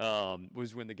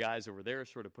 was when the guys over there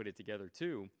sort of put it together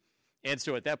too. And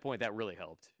so at that point, that really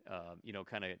helped,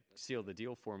 kind of seal the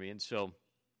deal for me. And so,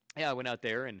 yeah, I went out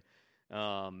there and,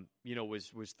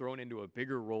 was thrown into a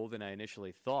bigger role than I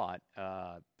initially thought,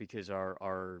 because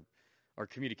our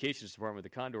communications department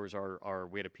with the Condors,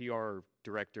 we had a PR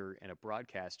director and a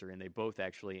broadcaster, and they both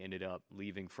actually ended up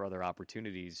leaving for other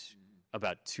opportunities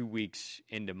about 2 weeks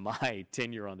into my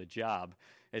tenure on the job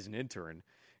as an intern.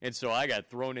 And so I got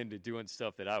thrown into doing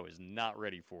stuff that I was not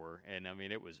ready for. And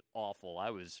it was awful. I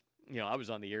was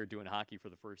on the air doing hockey for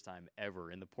the first time ever,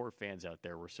 and the poor fans out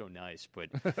there were so nice, but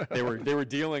they were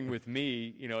dealing with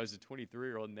me, as a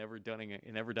 23-year-old, never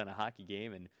done a hockey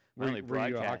game, and were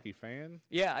you a hockey fan?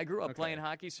 Yeah, I grew up playing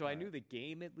hockey, so I knew the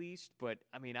game at least. But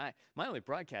my only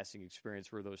broadcasting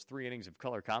experience were those 3 innings of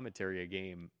color commentary a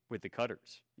game with the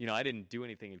Cutters. I didn't do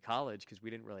anything in college because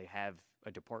we didn't really have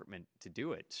a department to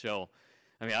do it. So,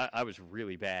 I was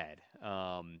really bad.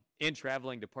 And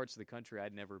traveling to parts of the country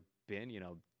I'd never been,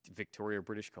 Victoria,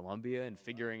 British Columbia, and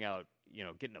figuring out,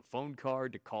 getting a phone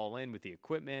card to call in with the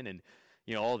equipment and,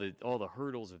 all the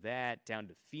hurdles of that, down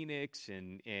to Phoenix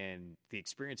and the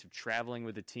experience of traveling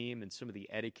with the team and some of the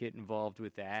etiquette involved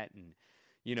with that. And,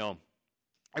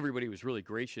 everybody was really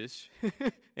gracious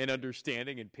and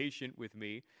understanding and patient with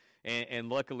me. And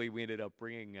luckily, we ended up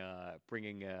bringing a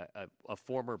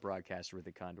former broadcaster with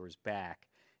the Condors back,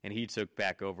 and he took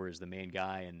back over as the main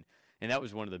guy. And that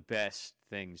was one of the best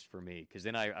things for me, because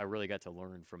then I really got to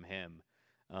learn from him.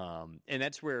 And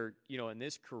that's where, in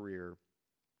this career,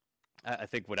 I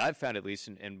think what I've found, at least,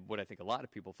 and what I think a lot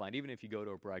of people find, even if you go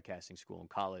to a broadcasting school in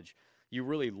college, you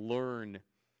really learn,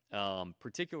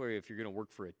 particularly if you're going to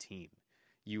work for a team,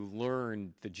 you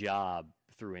learn the job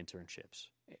through internships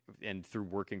and through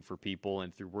working for people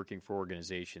and through working for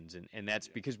organizations. And that's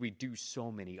because we do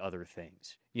so many other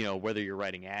things, whether you're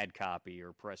writing ad copy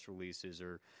or press releases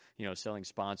or, selling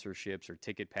sponsorships or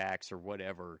ticket packs or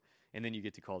whatever. And then you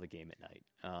get to call the game at night.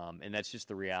 And that's just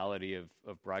the reality of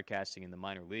broadcasting in the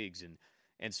minor leagues.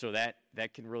 And so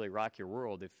that can really rock your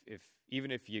world. If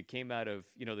even if you came out of,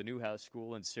 the Newhouse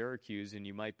School in Syracuse and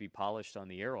you might be polished on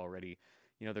the air already,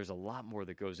 there's a lot more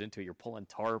that goes into it. You're pulling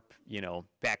tarp,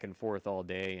 back and forth all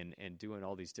day and doing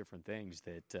all these different things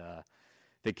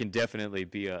that can definitely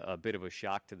be a bit of a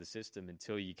shock to the system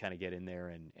until you kind of get in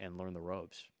there and learn the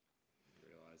ropes.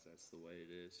 Realize that's the way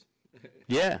it is.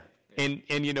 Yeah. And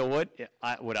you know what?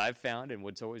 What I've found and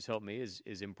what's always helped me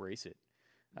is embrace it.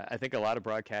 I think a lot of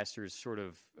broadcasters sort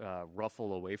of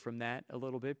ruffle away from that a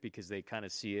little bit because they kind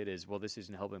of see it as, well, this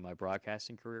isn't helping my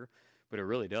broadcasting career, but it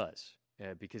really does.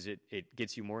 Because it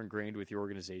gets you more ingrained with your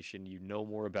organization. You know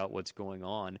more about what's going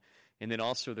on. And then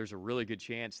also there's a really good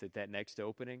chance that next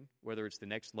opening, whether it's the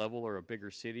next level or a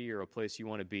bigger city or a place you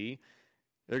want to be,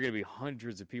 there are going to be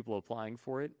hundreds of people applying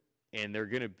for it. And there's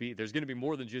going to be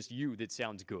more than just you that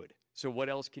sounds good. So what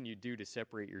else can you do to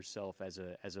separate yourself as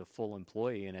a full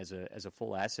employee and as a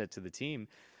full asset to the team?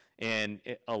 And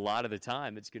a lot of the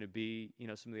time it's going to be,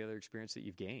 some of the other experience that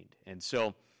you've gained. And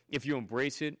so if you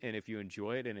embrace it and if you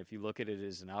enjoy it and if you look at it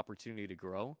as an opportunity to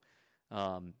grow,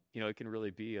 it can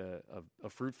really be a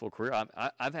fruitful career.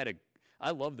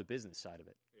 I love the business side of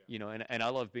it, and I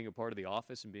love being a part of the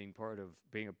office and being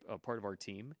a part of our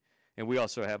team. And we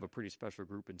also have a pretty special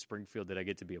group in Springfield that I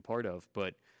get to be a part of.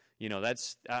 But,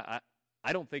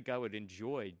 I don't think I would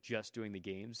enjoy just doing the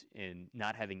games and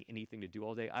not having anything to do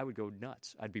all day. I would go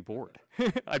nuts. I'd be bored.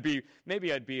 I'd be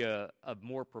a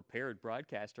more prepared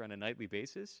broadcaster on a nightly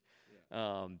basis.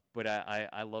 Yeah. But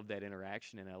I love that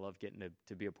interaction, and I love getting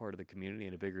to be a part of the community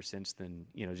in a bigger sense than,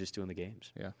 just doing the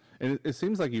games. Yeah. And it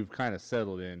seems like you've kind of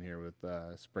settled in here with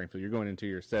Springfield. You're going into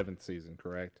your 7th season,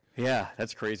 correct? Yeah,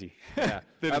 that's crazy. Yeah.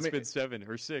 It's been 7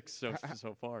 or 6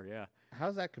 so far, yeah. How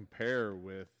does that compare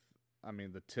with,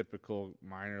 the typical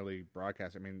minor league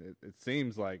broadcast? It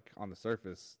seems like on the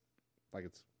surface, like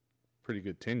it's pretty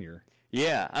good tenure.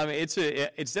 Yeah, it's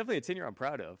definitely a tenure I'm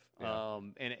proud of. Yeah.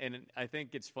 And I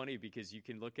think it's funny because you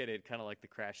can look at it kind of like the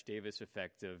Crash Davis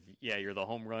effect of, you're the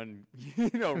home run,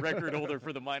 record holder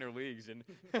for the minor leagues, and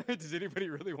does anybody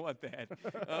really want that?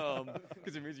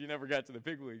 Because it means you never got to the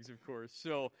big leagues, of course.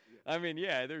 So,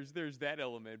 there's that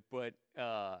element, but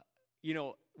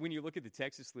when you look at the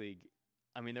Texas League,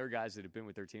 there are guys that have been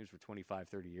with their teams for 25,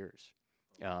 30 years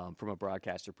from a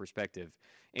broadcaster perspective.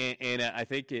 And I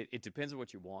think it depends on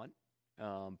what you want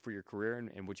for your career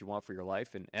and what you want for your life.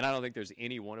 And I don't think there's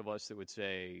any one of us that would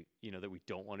say, that we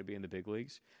don't want to be in the big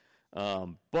leagues.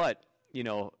 But,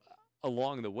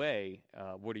 along the way,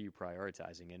 what are you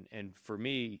prioritizing? And for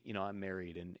me, I'm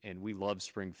married and we love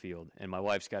Springfield, and my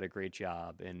wife's got a great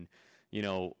job. And,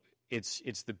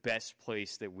 it's the best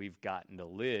place that we've gotten to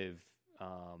live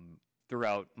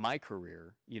throughout my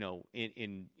career,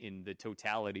 in the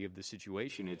totality of the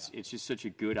situation. It's just such a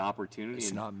good opportunity.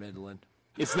 It's not Midland.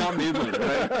 It's not Midland,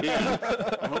 right?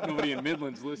 Yeah. I hope nobody in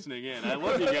Midland's listening in. I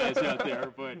love you guys out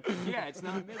there, but yeah, it's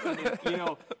not Midland.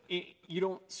 And, you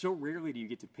don't. So rarely do you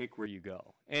get to pick where you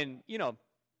go, and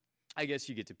I guess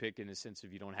you get to pick in the sense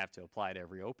of you don't have to apply to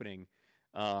every opening.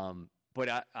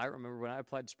 But I remember when I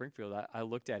applied to Springfield, I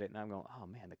looked at it and I'm going, oh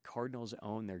man, the Cardinals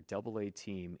own their AA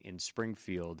team in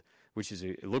Springfield, which is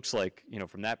it looks like,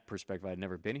 from that perspective, I'd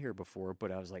never been here before,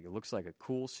 but I was like, it looks like a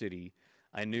cool city.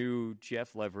 I knew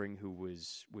Jeff Levering, who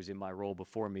was in my role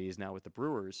before me, is now with the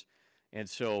Brewers. And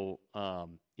so,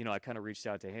 I kind of reached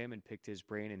out to him and picked his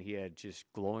brain, and he had just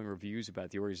glowing reviews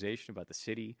about the organization, about the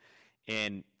city.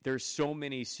 And there's so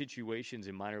many situations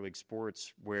in minor league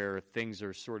sports where things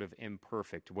are sort of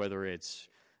imperfect, whether it's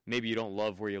maybe you don't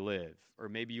love where you live, or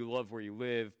maybe you love where you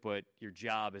live, but your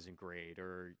job isn't great,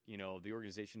 or, the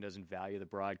organization doesn't value the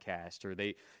broadcast, or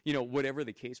they, whatever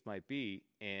the case might be.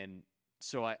 And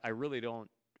so I really don't,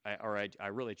 I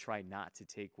really try not to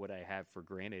take what I have for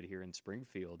granted here in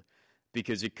Springfield,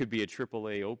 because it could be a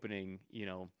AAA opening,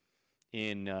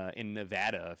 in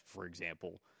Nevada, for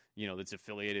example, that's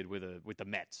affiliated with the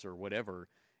Mets or whatever,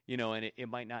 and it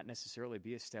might not necessarily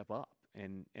be a step up.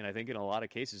 And I think in a lot of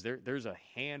cases there's a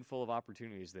handful of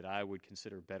opportunities that I would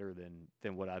consider better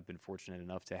than what I've been fortunate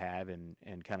enough to have and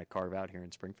kind of carve out here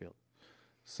in Springfield.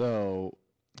 So,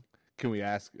 can we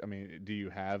ask? I mean, do you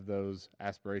have those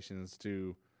aspirations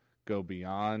to go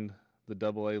beyond the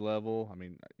AA level? I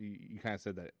mean, you kind of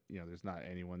said that there's not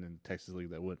anyone in the Texas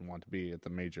League that wouldn't want to be at the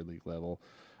major league level.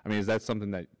 I mean, is that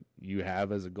something that you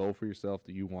have as a goal for yourself,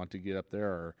 that you want to get up there,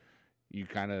 or you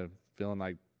kind of feeling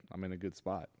like I'm in a good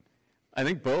spot? I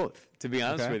think both, to be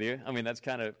honest with you. I mean, that's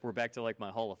kind of, we're back to like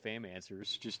my Hall of Fame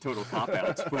answers. Just total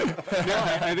cop-outs. But no,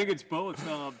 I think it's both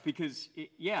because,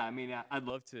 I'd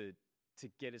love to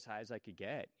get as high as I could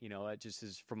get, just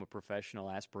as from a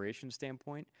professional aspiration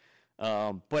standpoint.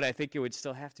 But I think it would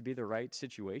still have to be the right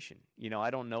situation. I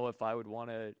don't know if I would want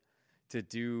to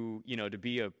do, to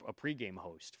be a pregame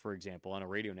host, for example, on a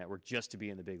radio network just to be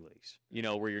in the big leagues,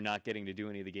 where you're not getting to do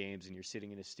any of the games and you're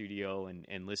sitting in a studio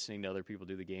and listening to other people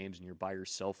do the games and you're by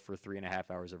yourself for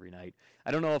 3.5 hours every night.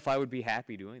 I don't know if I would be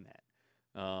happy doing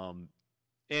that.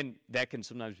 And that can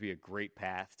sometimes be a great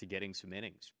path to getting some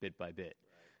innings bit by bit.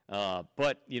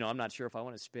 But, I'm not sure if I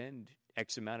want to spend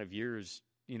X amount of years,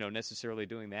 necessarily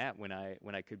doing that when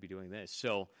I could be doing this.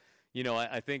 So,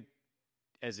 I think,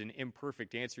 as an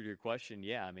imperfect answer to your question,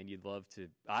 yeah, I mean,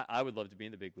 I would love to be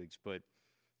in the big leagues, but,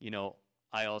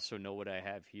 I also know what I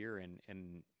have here,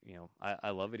 and I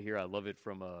love it here. I love it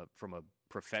from a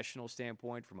professional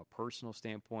standpoint, from a personal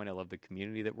standpoint. I love the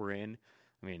community that we're in.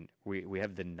 I mean, we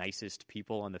have the nicest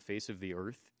people on the face of the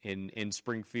earth in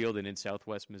Springfield and in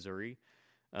Southwest Missouri.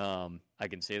 I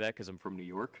can say that because I'm from New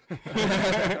York.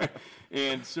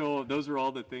 And so those are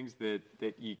all the things that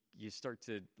you start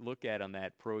to look at on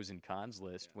that pros and cons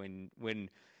list when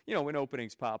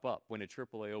openings pop up, when a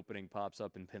AAA opening pops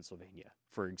up in Pennsylvania,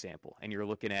 for example, and you're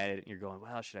looking at it and you're going,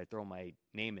 well, should I throw my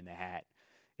name in the hat?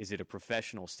 Is it a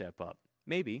professional step up?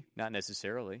 Maybe, not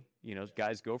necessarily.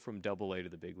 Guys go from AA to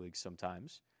the big leagues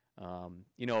sometimes.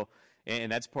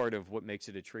 And that's part of what makes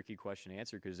it a tricky question to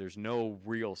answer, because there's no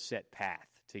real set path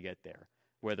to get there.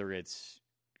 Whether it's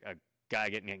a guy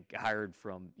getting hired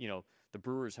from, the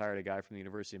Brewers hired a guy from the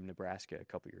University of Nebraska a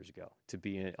couple years ago to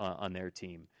be on their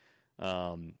team.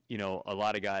 A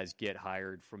lot of guys get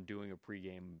hired from doing a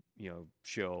pregame,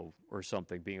 show or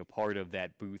something, being a part of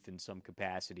that booth in some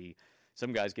capacity.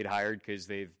 Some guys get hired because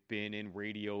they've been in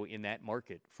radio in that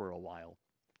market for a while.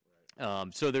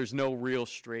 So there's no real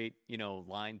straight,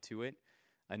 line to it.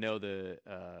 I know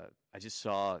I just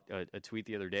saw a tweet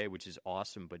the other day, which is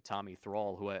awesome, but Tommy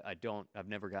Thrall, who I've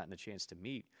never gotten the chance to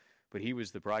meet, but he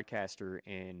was the broadcaster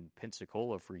in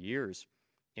Pensacola for years,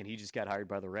 and he just got hired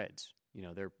by the Reds,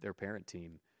 their parent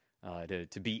team,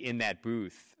 to be in that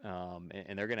booth.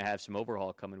 And they're going to have some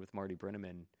overhaul coming with Marty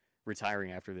Brenneman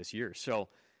retiring after this year. So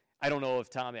I don't know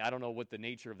I don't know what the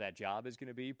nature of that job is going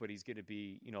to be, but he's going to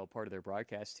be, a part of their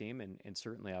broadcast team, and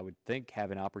certainly I would think have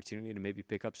an opportunity to maybe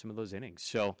pick up some of those innings.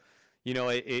 So,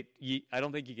 I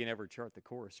don't think you can ever chart the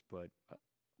course, but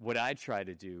what I try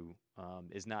to do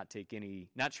is not treat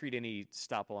any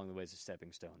stop along the way as a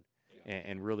stepping stone,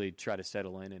 and really try to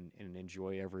settle in and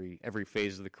enjoy every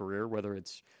phase of the career, whether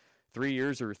it's 3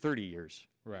 years or 30 years.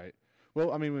 Right.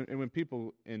 Well, I mean, when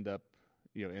people end up,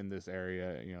 in this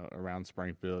area, around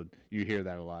Springfield, you hear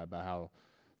that a lot about how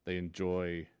they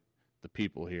enjoy the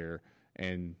people here.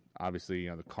 And obviously,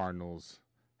 the Cardinals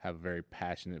have a very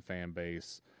passionate fan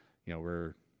base.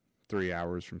 We're 3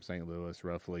 hours from St. Louis,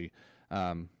 roughly.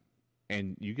 And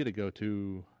you get to go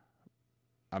to,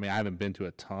 I mean, I haven't been to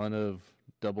a ton of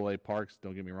AA parks,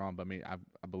 don't get me wrong, but I mean,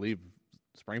 I believe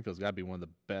Springfield's got to be one of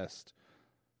the best,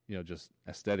 just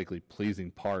aesthetically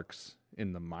pleasing parks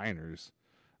in the minors.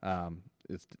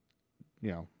 It's,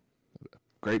 a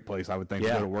great place, I would think, to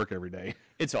go to work every day.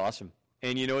 It's awesome.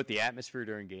 And the atmosphere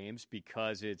during games,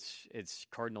 because it's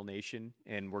Cardinal Nation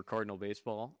and we're Cardinal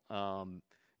baseball.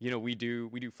 We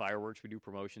do fireworks, we do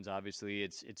promotions. Obviously,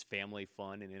 it's family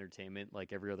fun and entertainment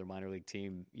like every other minor league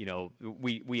team.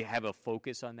 We have a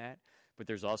focus on that, but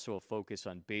there's also a focus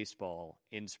on baseball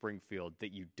in Springfield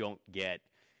that you don't get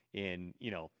in,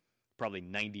 probably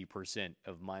 90%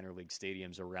 of minor league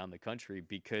stadiums around the country,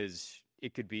 because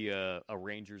it could be a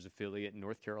Rangers affiliate in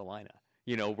North Carolina,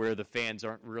 where the fans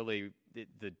aren't really,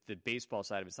 the baseball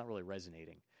side of it's not really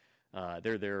resonating.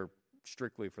 They're there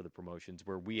strictly for the promotions,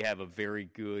 where we have a very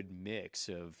good mix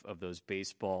of those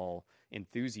baseball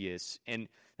enthusiasts, and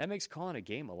that makes calling a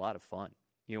game a lot of fun.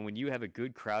 You know, when you have a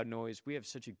good crowd noise, we have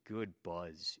such a good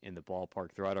buzz in the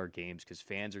ballpark throughout our games because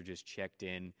fans are just checked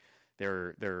in.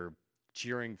 They're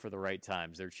cheering for the right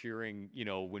times. They're cheering, you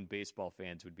know, when baseball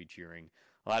fans would be cheering.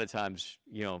 A lot of times,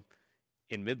 you know,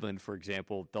 in Midland, for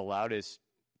example, the loudest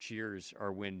cheers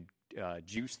are when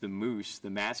Juice the Moose, the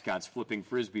mascot's flipping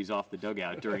frisbees off the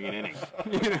dugout during an inning.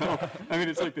 You know, I mean,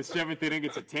 it's like the 7th inning,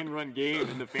 it's a 10-run game,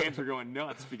 and the fans are going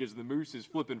nuts because the Moose is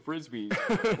flipping frisbees.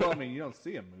 Well, I mean, you don't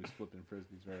see a moose flipping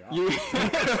frisbees very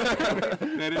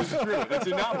often. That is true. That's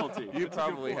a novelty. You That's a good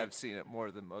probably point. have seen it more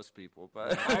than most people,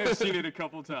 but I have seen it a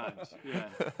couple times. Yeah.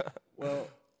 Well,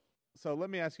 so let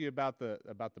me ask you about the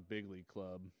big league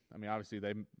club. I mean, obviously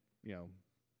they, you know,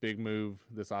 big move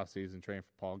this offseason, training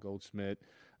for Paul Goldschmidt.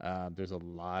 There's a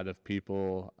lot of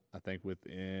people, I think,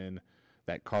 within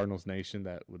that Cardinals nation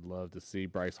that would love to see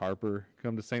Bryce Harper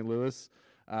come to St. Louis.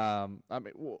 I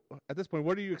mean, well, at this point,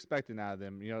 what are you expecting out of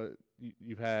them? You know,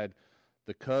 you've had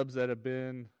the Cubs that have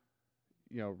been,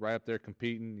 you know, right up there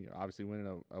competing, you know, obviously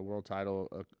winning a world title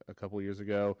a couple of years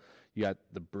ago. You got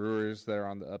the Brewers that are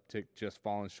on the uptick, just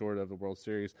falling short of the World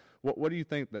Series. What do you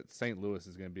think that St. Louis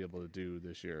is going to be able to do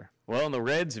this year? Well, and the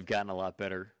Reds have gotten a lot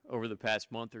better over the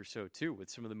past month or so too, with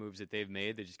some of the moves that they've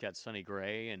made. They just got Sonny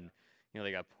Gray, and you know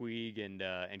they got Puig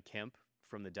and Kemp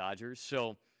from the Dodgers.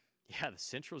 So, yeah, the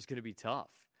Central is going to be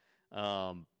tough.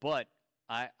 But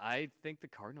I think the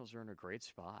Cardinals are in a great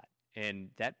spot, and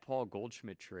that Paul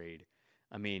Goldschmidt trade.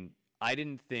 I mean, I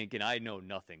didn't think, and I know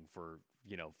nothing for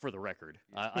the record.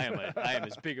 I am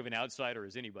as big of an outsider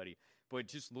as anybody. But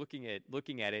just looking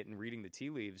at it and reading the tea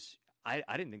leaves, I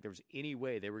didn't think there was any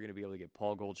way they were going to be able to get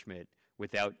Paul Goldschmidt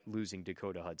without losing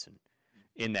Dakota Hudson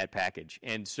in that package.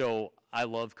 And so I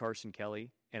love Carson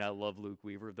Kelly and I love Luke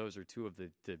Weaver. Those are two of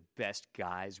the best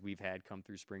guys we've had come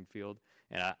through Springfield.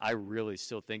 And I really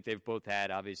still think they've both had,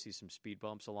 obviously, some speed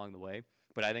bumps along the way.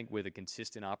 But I think with a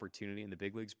consistent opportunity in the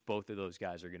big leagues, both of those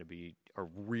guys are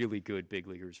really good big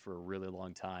leaguers for a really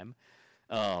long time.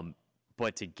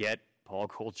 But to get Paul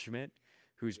Goldschmidt,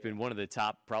 who's been one of the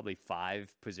top probably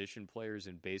 5 position players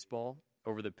in baseball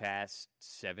over the past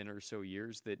 7 or so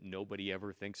years that nobody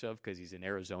ever thinks of because he's in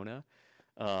Arizona,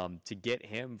 to get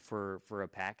him for a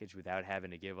package without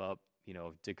having to give up, you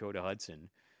know, Dakota Hudson,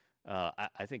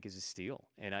 I think is a steal.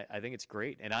 And I think it's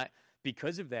great. And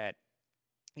because of that,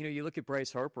 you know, you look at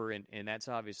Bryce Harper, and that's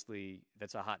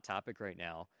a hot topic right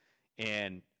now.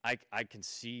 And I can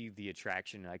see the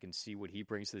attraction, and I can see what he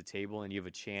brings to the table, and you have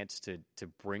a chance to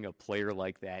bring a player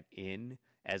like that in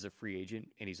as a free agent,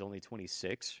 and he's only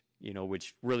 26, you know,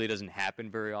 which really doesn't happen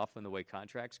very often the way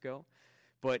contracts go.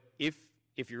 But if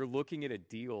you're looking at a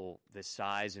deal the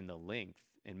size and the length,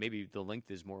 and maybe the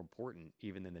length is more important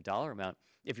even than the dollar amount,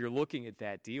 if you're looking at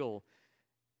that deal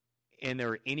and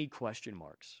there are any question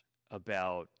marks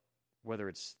about whether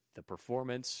it's the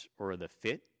performance or the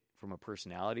fit from a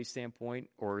personality standpoint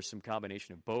or some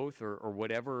combination of both or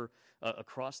whatever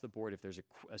across the board, if there's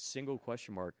a single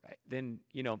question mark, then,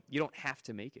 you know, you don't have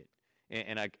to make it.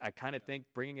 And I kind of think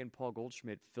bringing in Paul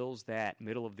Goldschmidt fills that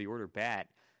middle of the order bat.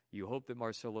 You hope that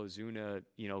Marcell Ozuna,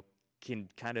 you know, can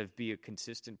kind of be a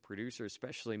consistent producer,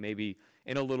 especially maybe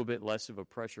in a little bit less of a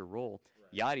pressure role.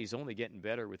 Right. Yadi's only getting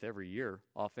better with every year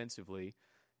offensively.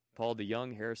 Paul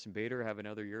DeYoung, Harrison Bader have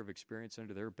another year of experience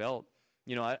under their belt.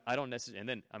 You know, I don't necessarily – and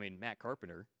then, I mean, Matt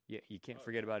Carpenter, you can't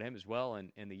forget about him as well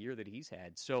and the year that he's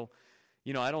had. So,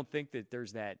 you know, I don't think that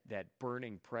there's that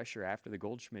burning pressure after the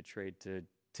Goldschmidt trade to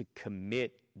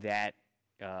commit that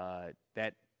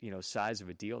you know, size of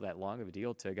a deal, that long of a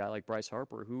deal to a guy like Bryce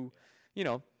Harper who, you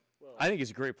know, I think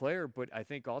is a great player, but I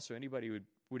think also anybody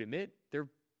would admit there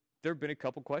have been a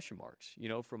couple question marks, you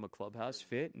know, from a clubhouse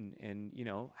fit and you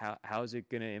know, how is it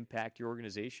going to impact your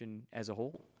organization as a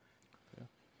whole?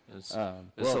 It's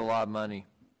a lot of money.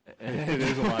 It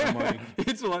is a lot of money.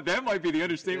 It's a lot. That might be the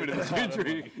understatement of the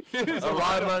century. It is A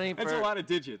lot of money. That's a lot of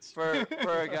digits. for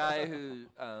a guy who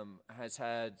has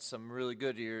had some really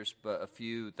good years, but a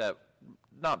few that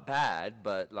not bad,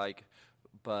 but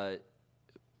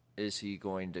is he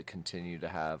going to continue to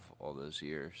have all those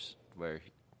years where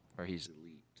he's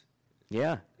elite?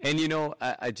 Yeah, and you know,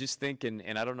 I just think,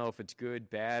 and I don't know if it's good,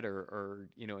 bad, or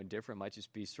you know, indifferent. It might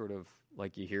just be sort of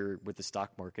like you hear with the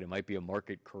stock market. It might be a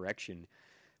market correction.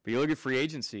 But you look at free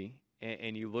agency,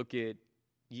 and you look at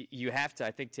you have to,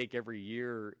 I think, take every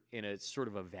year in a sort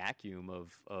of a vacuum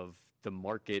of the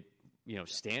market, you know,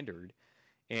 standard,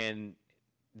 and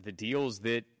the deals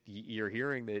that you're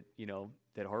hearing that, you know,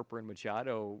 that Harper and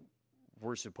Machado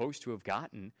we're supposed to have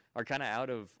gotten are kind of out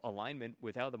of alignment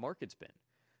with how the market's been.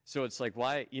 So it's like,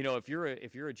 why, if you're a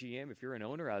GM, if you're an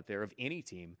owner out there of any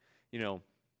team,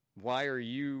 why are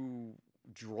you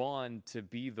drawn to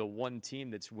be the one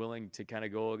team that's willing to kind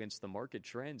of go against the market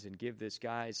trends and give this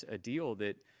guys a deal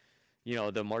that,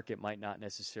 the market might not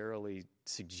necessarily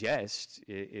suggest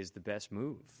is the best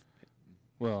move?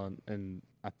 Well, and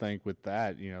I think with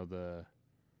that, the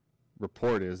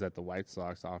report is that the White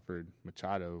Sox offered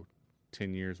Machado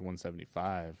 10 years,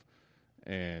 175,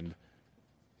 and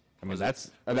I mean was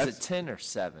it 10 or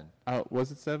 7?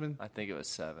 Was it 7? I think it was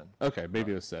 7. Okay,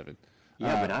 maybe it was 7.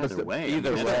 Yeah, but either way,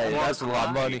 Either way, that's a lot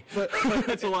of money.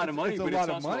 That's a lot of money, It's a but lot it's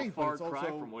of also money, a but far it's cry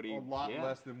also from what he. a lot yeah.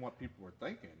 less than what people were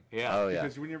thinking. Yeah. Oh yeah.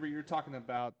 Because whenever you're talking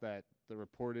about that, the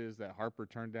report is that Harper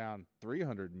turned down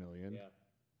 $300 million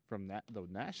from the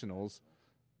Nationals.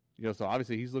 So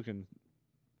obviously he's looking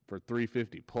for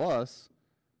 $350 plus.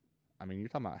 I mean, you're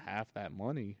talking about half that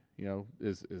money.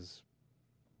 Is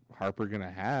Harper going to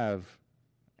have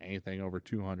anything over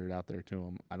 $200 out there to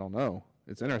him? I don't know.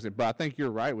 It's interesting, but I think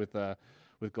you're right with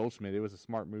Goldschmidt. It was a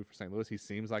smart move for St. Louis. He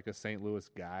seems like a St. Louis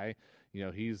guy.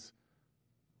 He's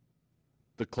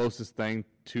the closest thing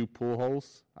to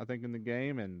Pujols, I think, in the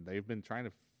game, and they've been trying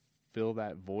to fill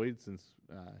that void since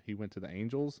he went to the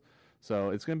Angels. So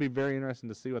it's going to be very interesting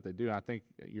to see what they do. I think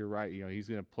you're right. He's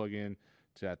going to plug in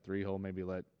to that 3-hole, maybe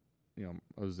let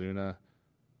Ozuna,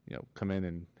 come in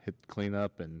and hit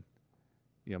cleanup and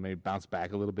maybe bounce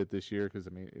back a little bit this year because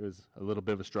it was a little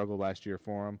bit of a struggle last year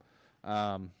for him.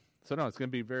 So no, it's going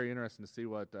to be very interesting to see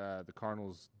what the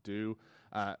Cardinals do.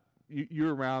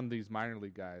 You're around these minor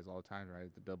league guys all the time, right?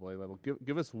 At the AA level.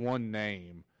 Give us one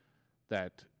name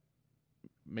that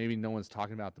maybe no one's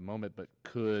talking about at the moment, but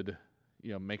could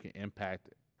make an impact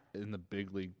in the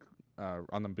big league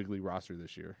on the big league roster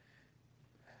this year.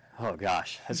 Oh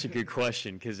gosh, that's a good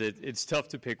question because it's tough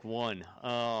to pick one.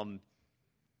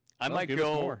 I might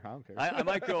go. More. I don't care. I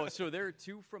might go. So there are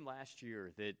 2 from last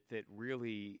year that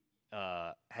really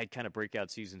had kind of breakout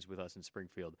seasons with us in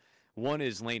Springfield. One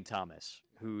is Lane Thomas,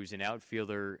 who's an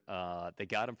outfielder. They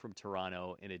got him from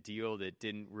Toronto in a deal that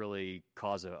didn't really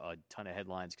cause a ton of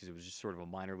headlines because it was just sort of a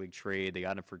minor league trade. They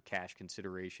got him for cash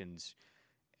considerations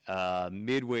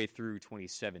midway through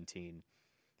 2017.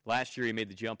 Last year, he made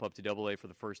the jump up to AA for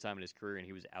the first time in his career, and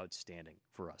he was outstanding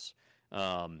for us.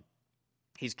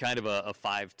 He's kind of a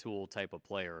 5-tool type of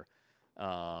player.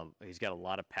 He's got a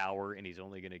lot of power, and he's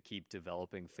only going to keep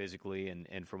developing physically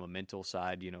and from a mental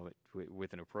side,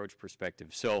 with an approach perspective.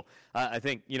 So I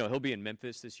think, he'll be in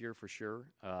Memphis this year for sure,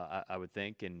 I would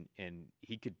think, and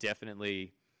he could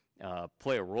definitely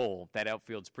play a role. That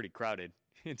outfield's pretty crowded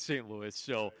in St. Louis,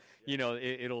 so,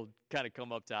 it'll kind of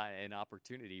come up to an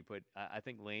opportunity. But I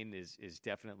think Lane is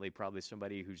definitely probably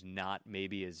somebody who's not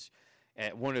maybe as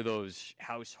at one of those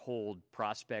household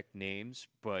prospect names,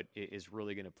 but is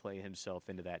really going to play himself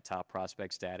into that top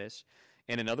prospect status.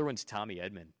 And another one's Tommy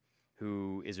Edman,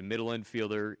 who is a middle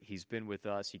infielder. He's been with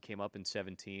us. He came up in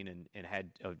 17 and had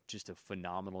just a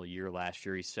phenomenal year last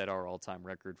year. He set our all-time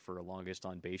record for a longest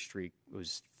on-base streak. It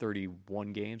was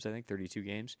 31 games, I think, 32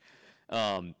 games.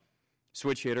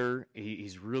 Switch hitter.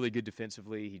 He's really good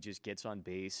defensively. He just gets on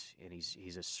base, and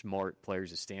he's a smart player.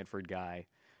 He's a Stanford guy.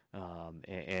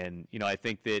 And I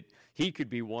think that he could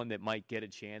be one that might get a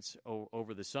chance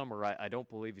over the summer. I don't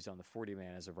believe he's on the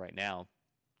 40-man as of right now.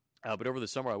 But over the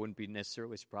summer, I wouldn't be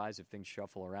necessarily surprised if things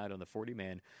shuffle around on the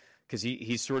 40-man because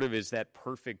he sort of is that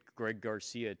perfect Greg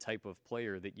Garcia type of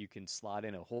player that you can slot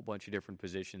in a whole bunch of different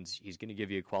positions. He's going to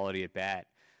give you a quality at bat,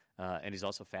 and he's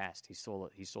also fast. He stole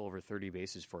over 30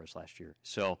 bases for us last year.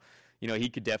 So, he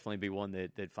could definitely be one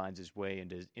that finds his way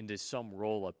into some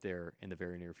role up there in the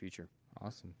very near future.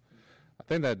 Awesome. I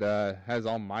think that has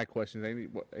all my questions.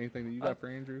 Anything that you got for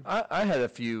Andrew? I had a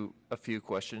few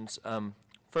questions.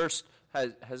 First,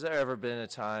 has there ever been a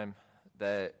time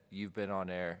that you've been on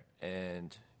air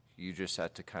and you just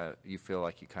had to you feel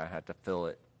like you kind of had to fill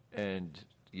it and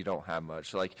you don't have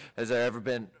much? Like,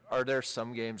 are there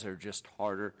some games that are just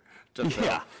harder to fill?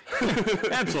 Yeah,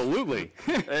 absolutely.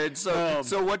 And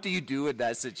so what do you do in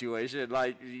that situation?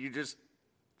 Like, you just,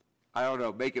 I don't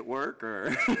know, make it work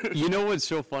or? You know what's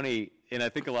so funny, and I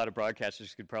think a lot of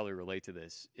broadcasters could probably relate to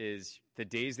this, is the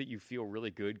days that you feel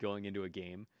really good going into a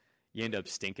game, you end up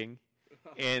stinking.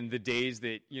 And the days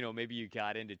that, maybe you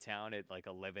got into town at like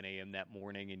 11 a.m. that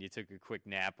morning and you took a quick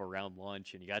nap around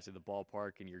lunch and you got to the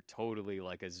ballpark and you're totally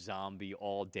like a zombie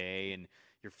all day and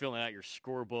you're filling out your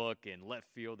scorebook and left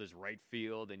field is right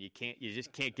field and you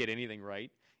just can't get anything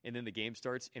right. And then the game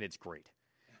starts and it's great.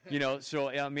 So,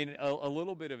 I mean, a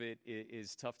little bit of it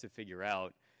is tough to figure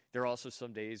out. there are also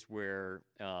some days where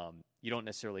you don't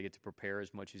necessarily get to prepare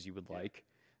as much as you would like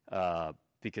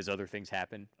because other things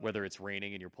happen, whether it's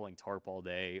raining and you're pulling tarp all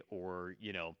day, or,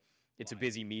 it's a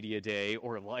busy media day,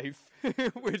 or life,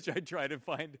 which I try to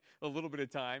find a little bit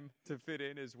of time to fit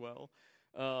in as well.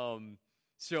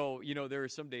 So, there are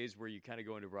some days where you kind of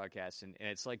go into broadcast and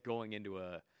it's like going into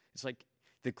it's like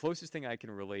the closest thing I can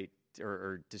relate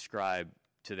or describe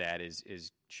to that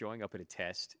is showing up at a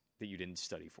test that you didn't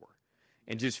study for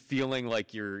and just feeling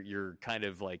like you're kind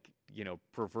of like,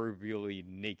 proverbially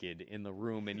naked in the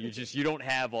room, and you don't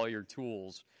have all your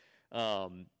tools.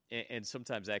 And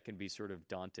sometimes that can be sort of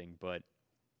daunting, but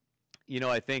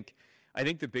I think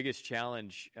the biggest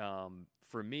challenge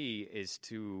for me is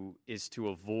to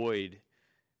avoid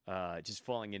just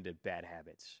falling into bad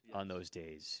habits on those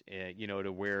days.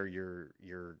 To where you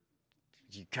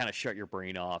kind of shut your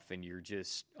brain off and you're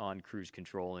just on cruise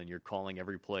control and you're calling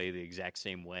every play the exact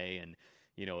same way, and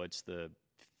it's the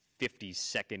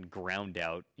 50-second ground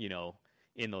out,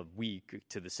 in the week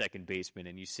to the second baseman,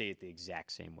 and you say it the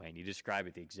exact same way and you describe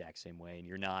it the exact same way, and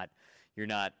you're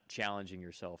not challenging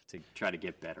yourself to Try to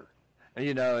get better.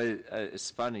 And,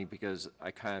 it's funny because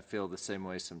I kind of feel the same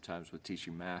way sometimes with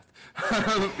teaching math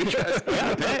because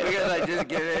I just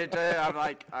get into it. I'm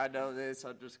like, I know this.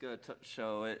 I'm just going to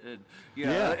show it, and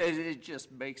it just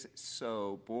makes it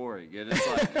so boring. And it's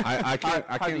like I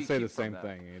can't you say the keep from same that?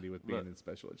 thing, Andy, with being in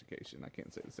special education. I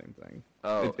can't say the same thing.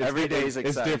 Oh, every day is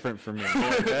It's exciting. different for me.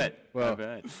 I bet. Well, I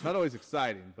bet. not always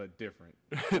exciting, but different.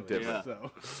 Yeah.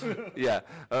 So. Yeah,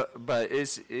 but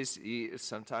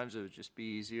sometimes it would just be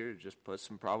easier to just put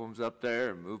some problems up there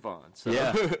and move on. So,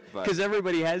 Yeah, but- because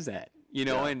everybody has that,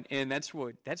 Yeah. and that's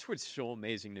what's so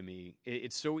amazing to me.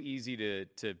 It's so easy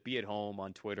to be at home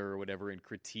on Twitter or whatever and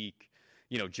critique,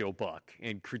 Joe Buck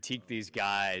and critique these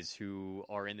guys who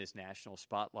are in this national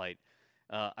spotlight.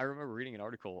 I remember reading an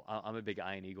article. I'm a big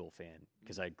Ian Eagle fan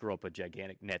because I grew up a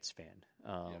gigantic Nets fan.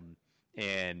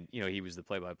 And, he was the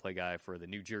play-by-play guy for the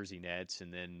New Jersey Nets,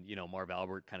 and then, Marv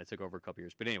Albert kind of took over a couple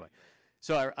years. But anyway,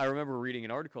 so I remember reading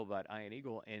an article about Ian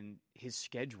Eagle and his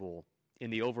schedule in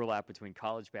the overlap between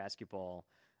college basketball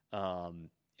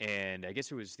and I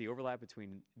guess it was the overlap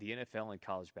between the NFL and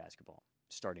college basketball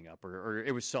starting up, or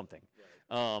it was something.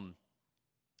 Right.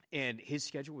 And his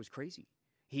schedule was crazy.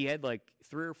 He had like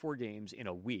 3 or 4 games in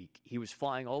a week. He was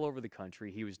flying all over the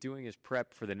country. He was doing his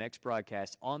prep for the next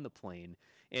broadcast on the plane.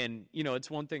 And,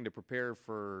 it's one thing to prepare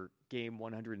for game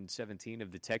 117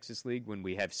 of the Texas League when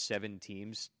we have 7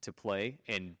 teams to play.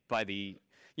 And by the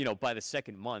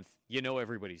second month,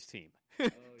 everybody's team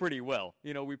pretty well.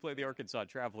 We play the Arkansas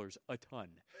Travelers a ton.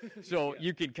 So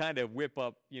you can kind of whip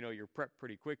up, your prep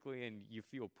pretty quickly and you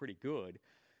feel pretty good.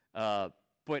 But,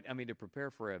 to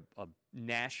prepare for a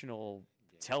national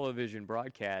television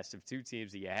broadcast of 2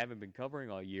 teams that you haven't been covering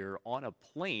all year on a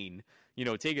plane,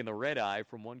 taking the red eye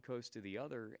from one coast to the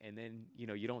other, and then,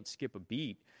 you don't skip a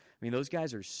beat. Those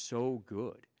guys are so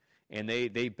good, and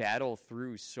they battle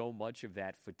through so much of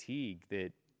that fatigue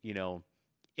that,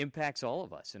 impacts all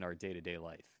of us in our day-to-day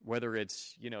life, whether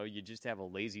it's, you just have a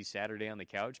lazy Saturday on the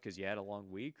couch because you had a long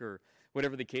week, or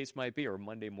whatever the case might be, or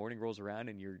Monday morning rolls around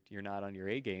and you're not on your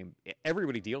A game.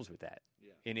 Everybody deals with that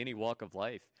in any walk of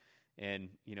life. And,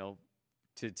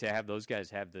 to have those guys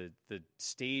have the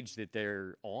stage that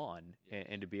they're on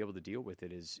and to be able to deal with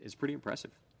it is pretty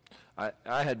impressive.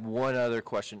 I had one other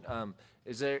question.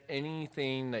 Is there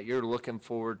anything that you're looking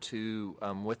forward to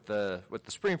with the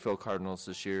Springfield Cardinals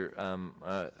this year?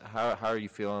 How are you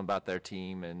feeling about their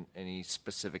team, and any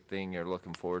specific thing you're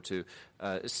looking forward to?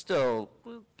 It's still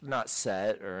not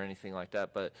set or anything like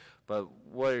that, but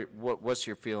what's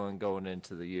your feeling going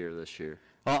into the year this year?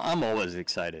 Well, I'm always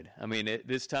excited.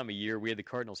 This time of year, we had the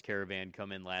Cardinals Caravan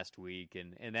come in last week,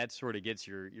 and that sort of gets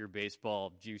your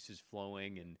baseball juices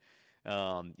flowing, and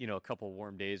a couple of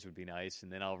warm days would be nice,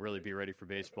 and then I'll really be ready for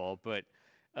baseball. But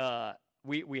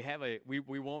we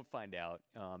won't find out,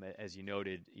 as you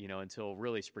noted, until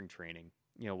really spring training.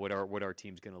 What our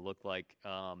team's going to look like.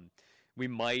 We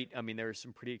might. There are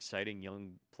some pretty exciting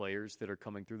young players that are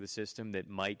coming through the system that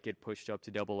might get pushed up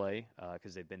to AA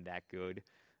because they've been that good.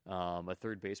 A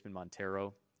third baseman,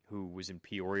 Montero, who was in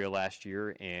Peoria last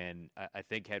year and I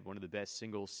think had one of the best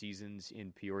single seasons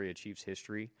in Peoria Chiefs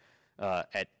history.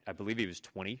 I believe he was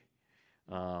 20,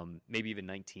 maybe even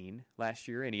 19 last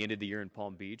year, and he ended the year in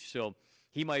Palm Beach. So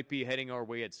he might be heading our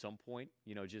way at some point,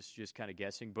 just kind of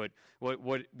guessing. But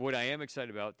what I am excited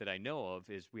about that I know of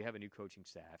is we have a new coaching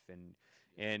staff,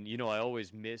 And, I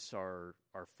always miss our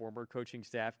former coaching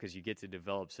staff because you get to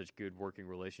develop such good working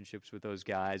relationships with those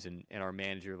guys. And our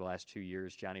manager the last 2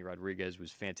 years, Johnny Rodriguez,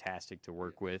 was fantastic to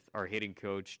work with. Our hitting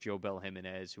coach, Joe Bell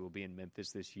Jimenez, who will be in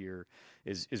Memphis this year,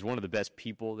 is one of the best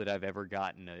people that I've ever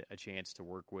gotten a chance to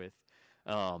work with.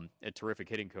 A terrific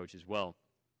hitting coach as well.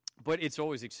 But it's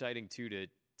always exciting, too,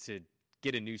 to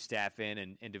get a new staff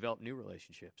in and develop new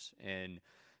relationships. And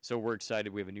so we're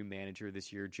excited. We have a new manager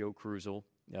this year, Joe Krusel,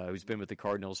 who's been with the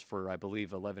Cardinals for, I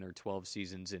believe, 11 or 12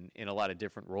 seasons in a lot of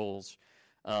different roles.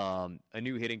 A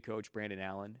new hitting coach, Brandon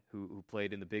Allen, who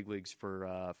played in the big leagues for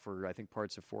I think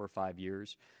parts of 4 or 5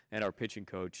 years, and our pitching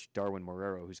coach, Darwin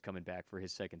Morero, who's coming back for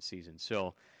his second season.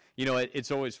 So,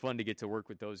 it's always fun to get to work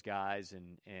with those guys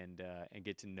and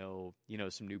get to know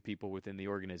some new people within the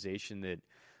organization that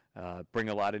bring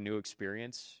a lot of new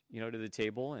experience, to the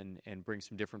table and bring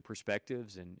some different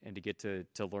perspectives and to get to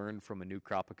learn from a new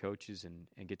crop of coaches and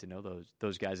get to know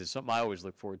those guys is something I always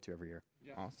look forward to every year.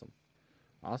 Yeah.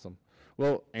 Awesome.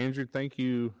 Well, Andrew, thank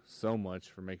you so much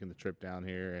for making the trip down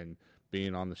here and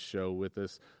being on the show with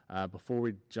us. Before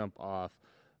we jump off,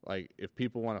 if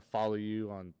people want to follow you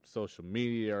on social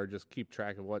media or just keep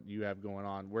track of what you have going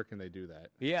on, where can they do that?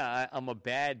 Yeah, I'm a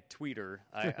bad tweeter.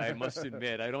 I must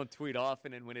admit. I don't tweet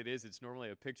often, and when it is, it's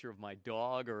normally a picture of my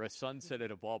dog or a sunset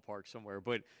at a ballpark somewhere.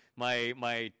 But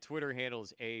my Twitter handle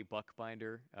is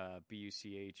 @Buckbinder,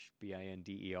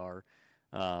 BuchBinder.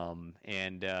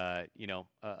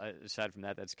 Aside from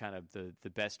that, that's kind of the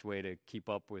best way to keep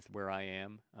up with where I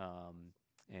am.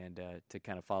 And to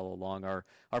kind of follow along. Our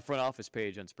front office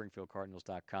page on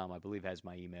SpringfieldCardinals.com, I believe, has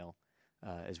my email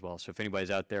as well. So if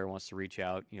anybody's out there wants to reach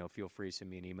out, feel free to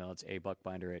send me an email. It's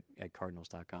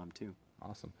abuckbinder@cardinals.com too.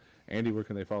 Awesome. Andy, where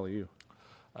can they follow you?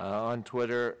 On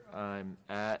Twitter, I'm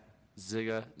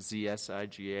 @Ziga,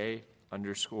 ZSIGA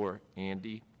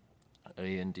 _Andy,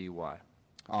 ANDY.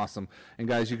 Awesome. And,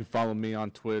 guys, you can follow me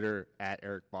on Twitter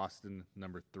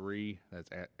 @EricBoston3. That's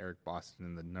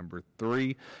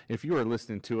 @EricBoston3. If you are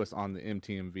listening to us on the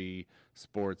MTMV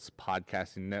Sports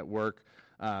Podcasting Network,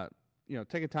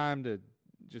 take a time to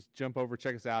just jump over,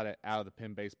 check us out at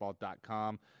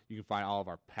outofthepinbaseball.com. You can find all of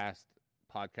our past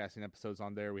podcasting episodes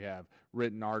on there. We have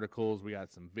written articles. We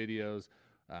got some videos.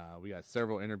 We got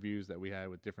several interviews that we had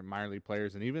with different minor league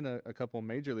players and even a couple of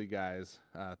major league guys,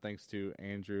 thanks to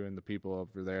Andrew and the people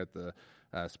over there at the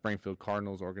Springfield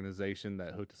Cardinals organization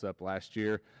that hooked us up last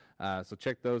year. So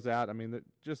check those out. I mean,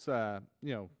 just, fun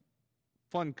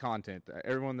content.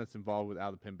 Everyone that's involved with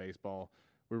Out of the Pen Baseball,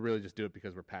 we really just do it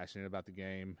because we're passionate about the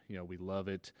game. We love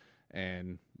it,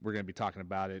 and we're going to be talking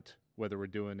about it, whether we're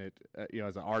doing it,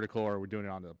 as an article or we're doing it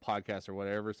on the podcast or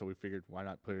whatever. So we figured, why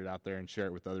not put it out there and share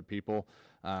it with other people?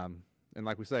 And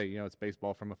like we say, it's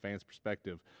baseball from a fan's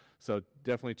perspective. So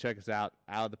definitely check us out,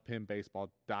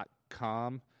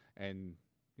 outofthepinbaseball.com. And,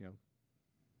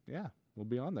 we'll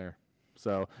be on there.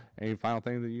 So any final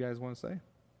thing that you guys want to say?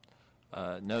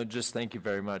 No, just thank you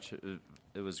very much.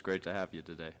 It was great to have you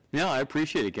today. No, I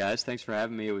appreciate it, guys. Thanks for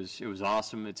having me. It was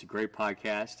awesome. It's a great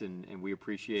podcast, and we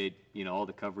appreciate all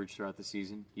the coverage throughout the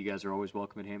season. You guys are always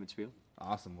welcome at Hammons Field.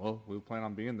 Awesome. Well, we plan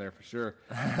on being there for sure.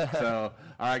 So,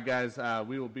 all right, guys,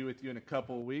 we will be with you in a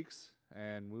couple of weeks,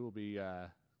 and we will be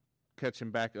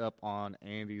catching back up on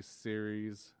Andy's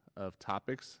series of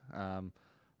topics. I'm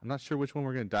not sure which one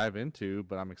we're going to dive into,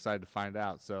 but I'm excited to find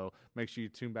out. So make sure you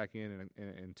tune back in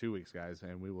 2 weeks, guys,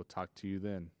 and we will talk to you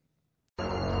then.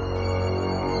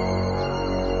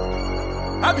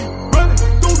 I be running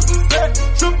through the set,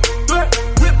 triple threat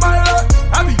with my luck.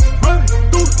 I be running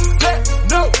through the set,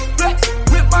 no flex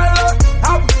with my luck. I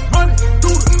be running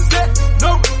through the set,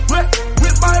 no flex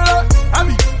with my luck. I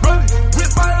be running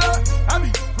with my luck. I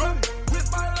be running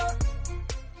with my luck.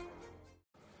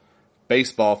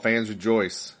 Baseball fans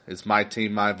rejoice. It's my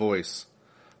team, my voice.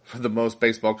 For the most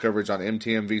baseball coverage on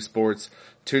MTMV Sports,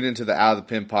 tune into the Out of the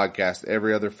Pen podcast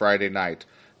every other Friday night.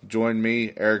 Join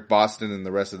me, Eric Boston, and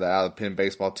the rest of the Out of the Pen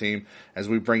baseball team as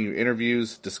we bring you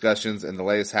interviews, discussions, and the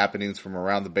latest happenings from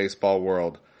around the baseball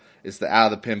world. It's the Out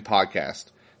of the Pen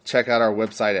podcast. Check out our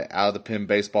website at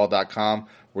outofthepinbaseball.com,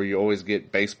 where you always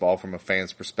get baseball from a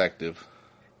fan's perspective.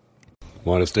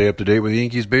 Want to stay up to date with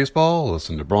Yankees baseball?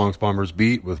 Listen to Bronx Bombers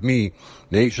Beat with me,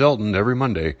 Nate Shelton, every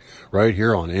Monday, right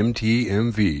here on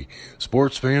MTMV.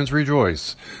 Sports fans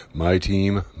rejoice. My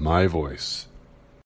team, my voice.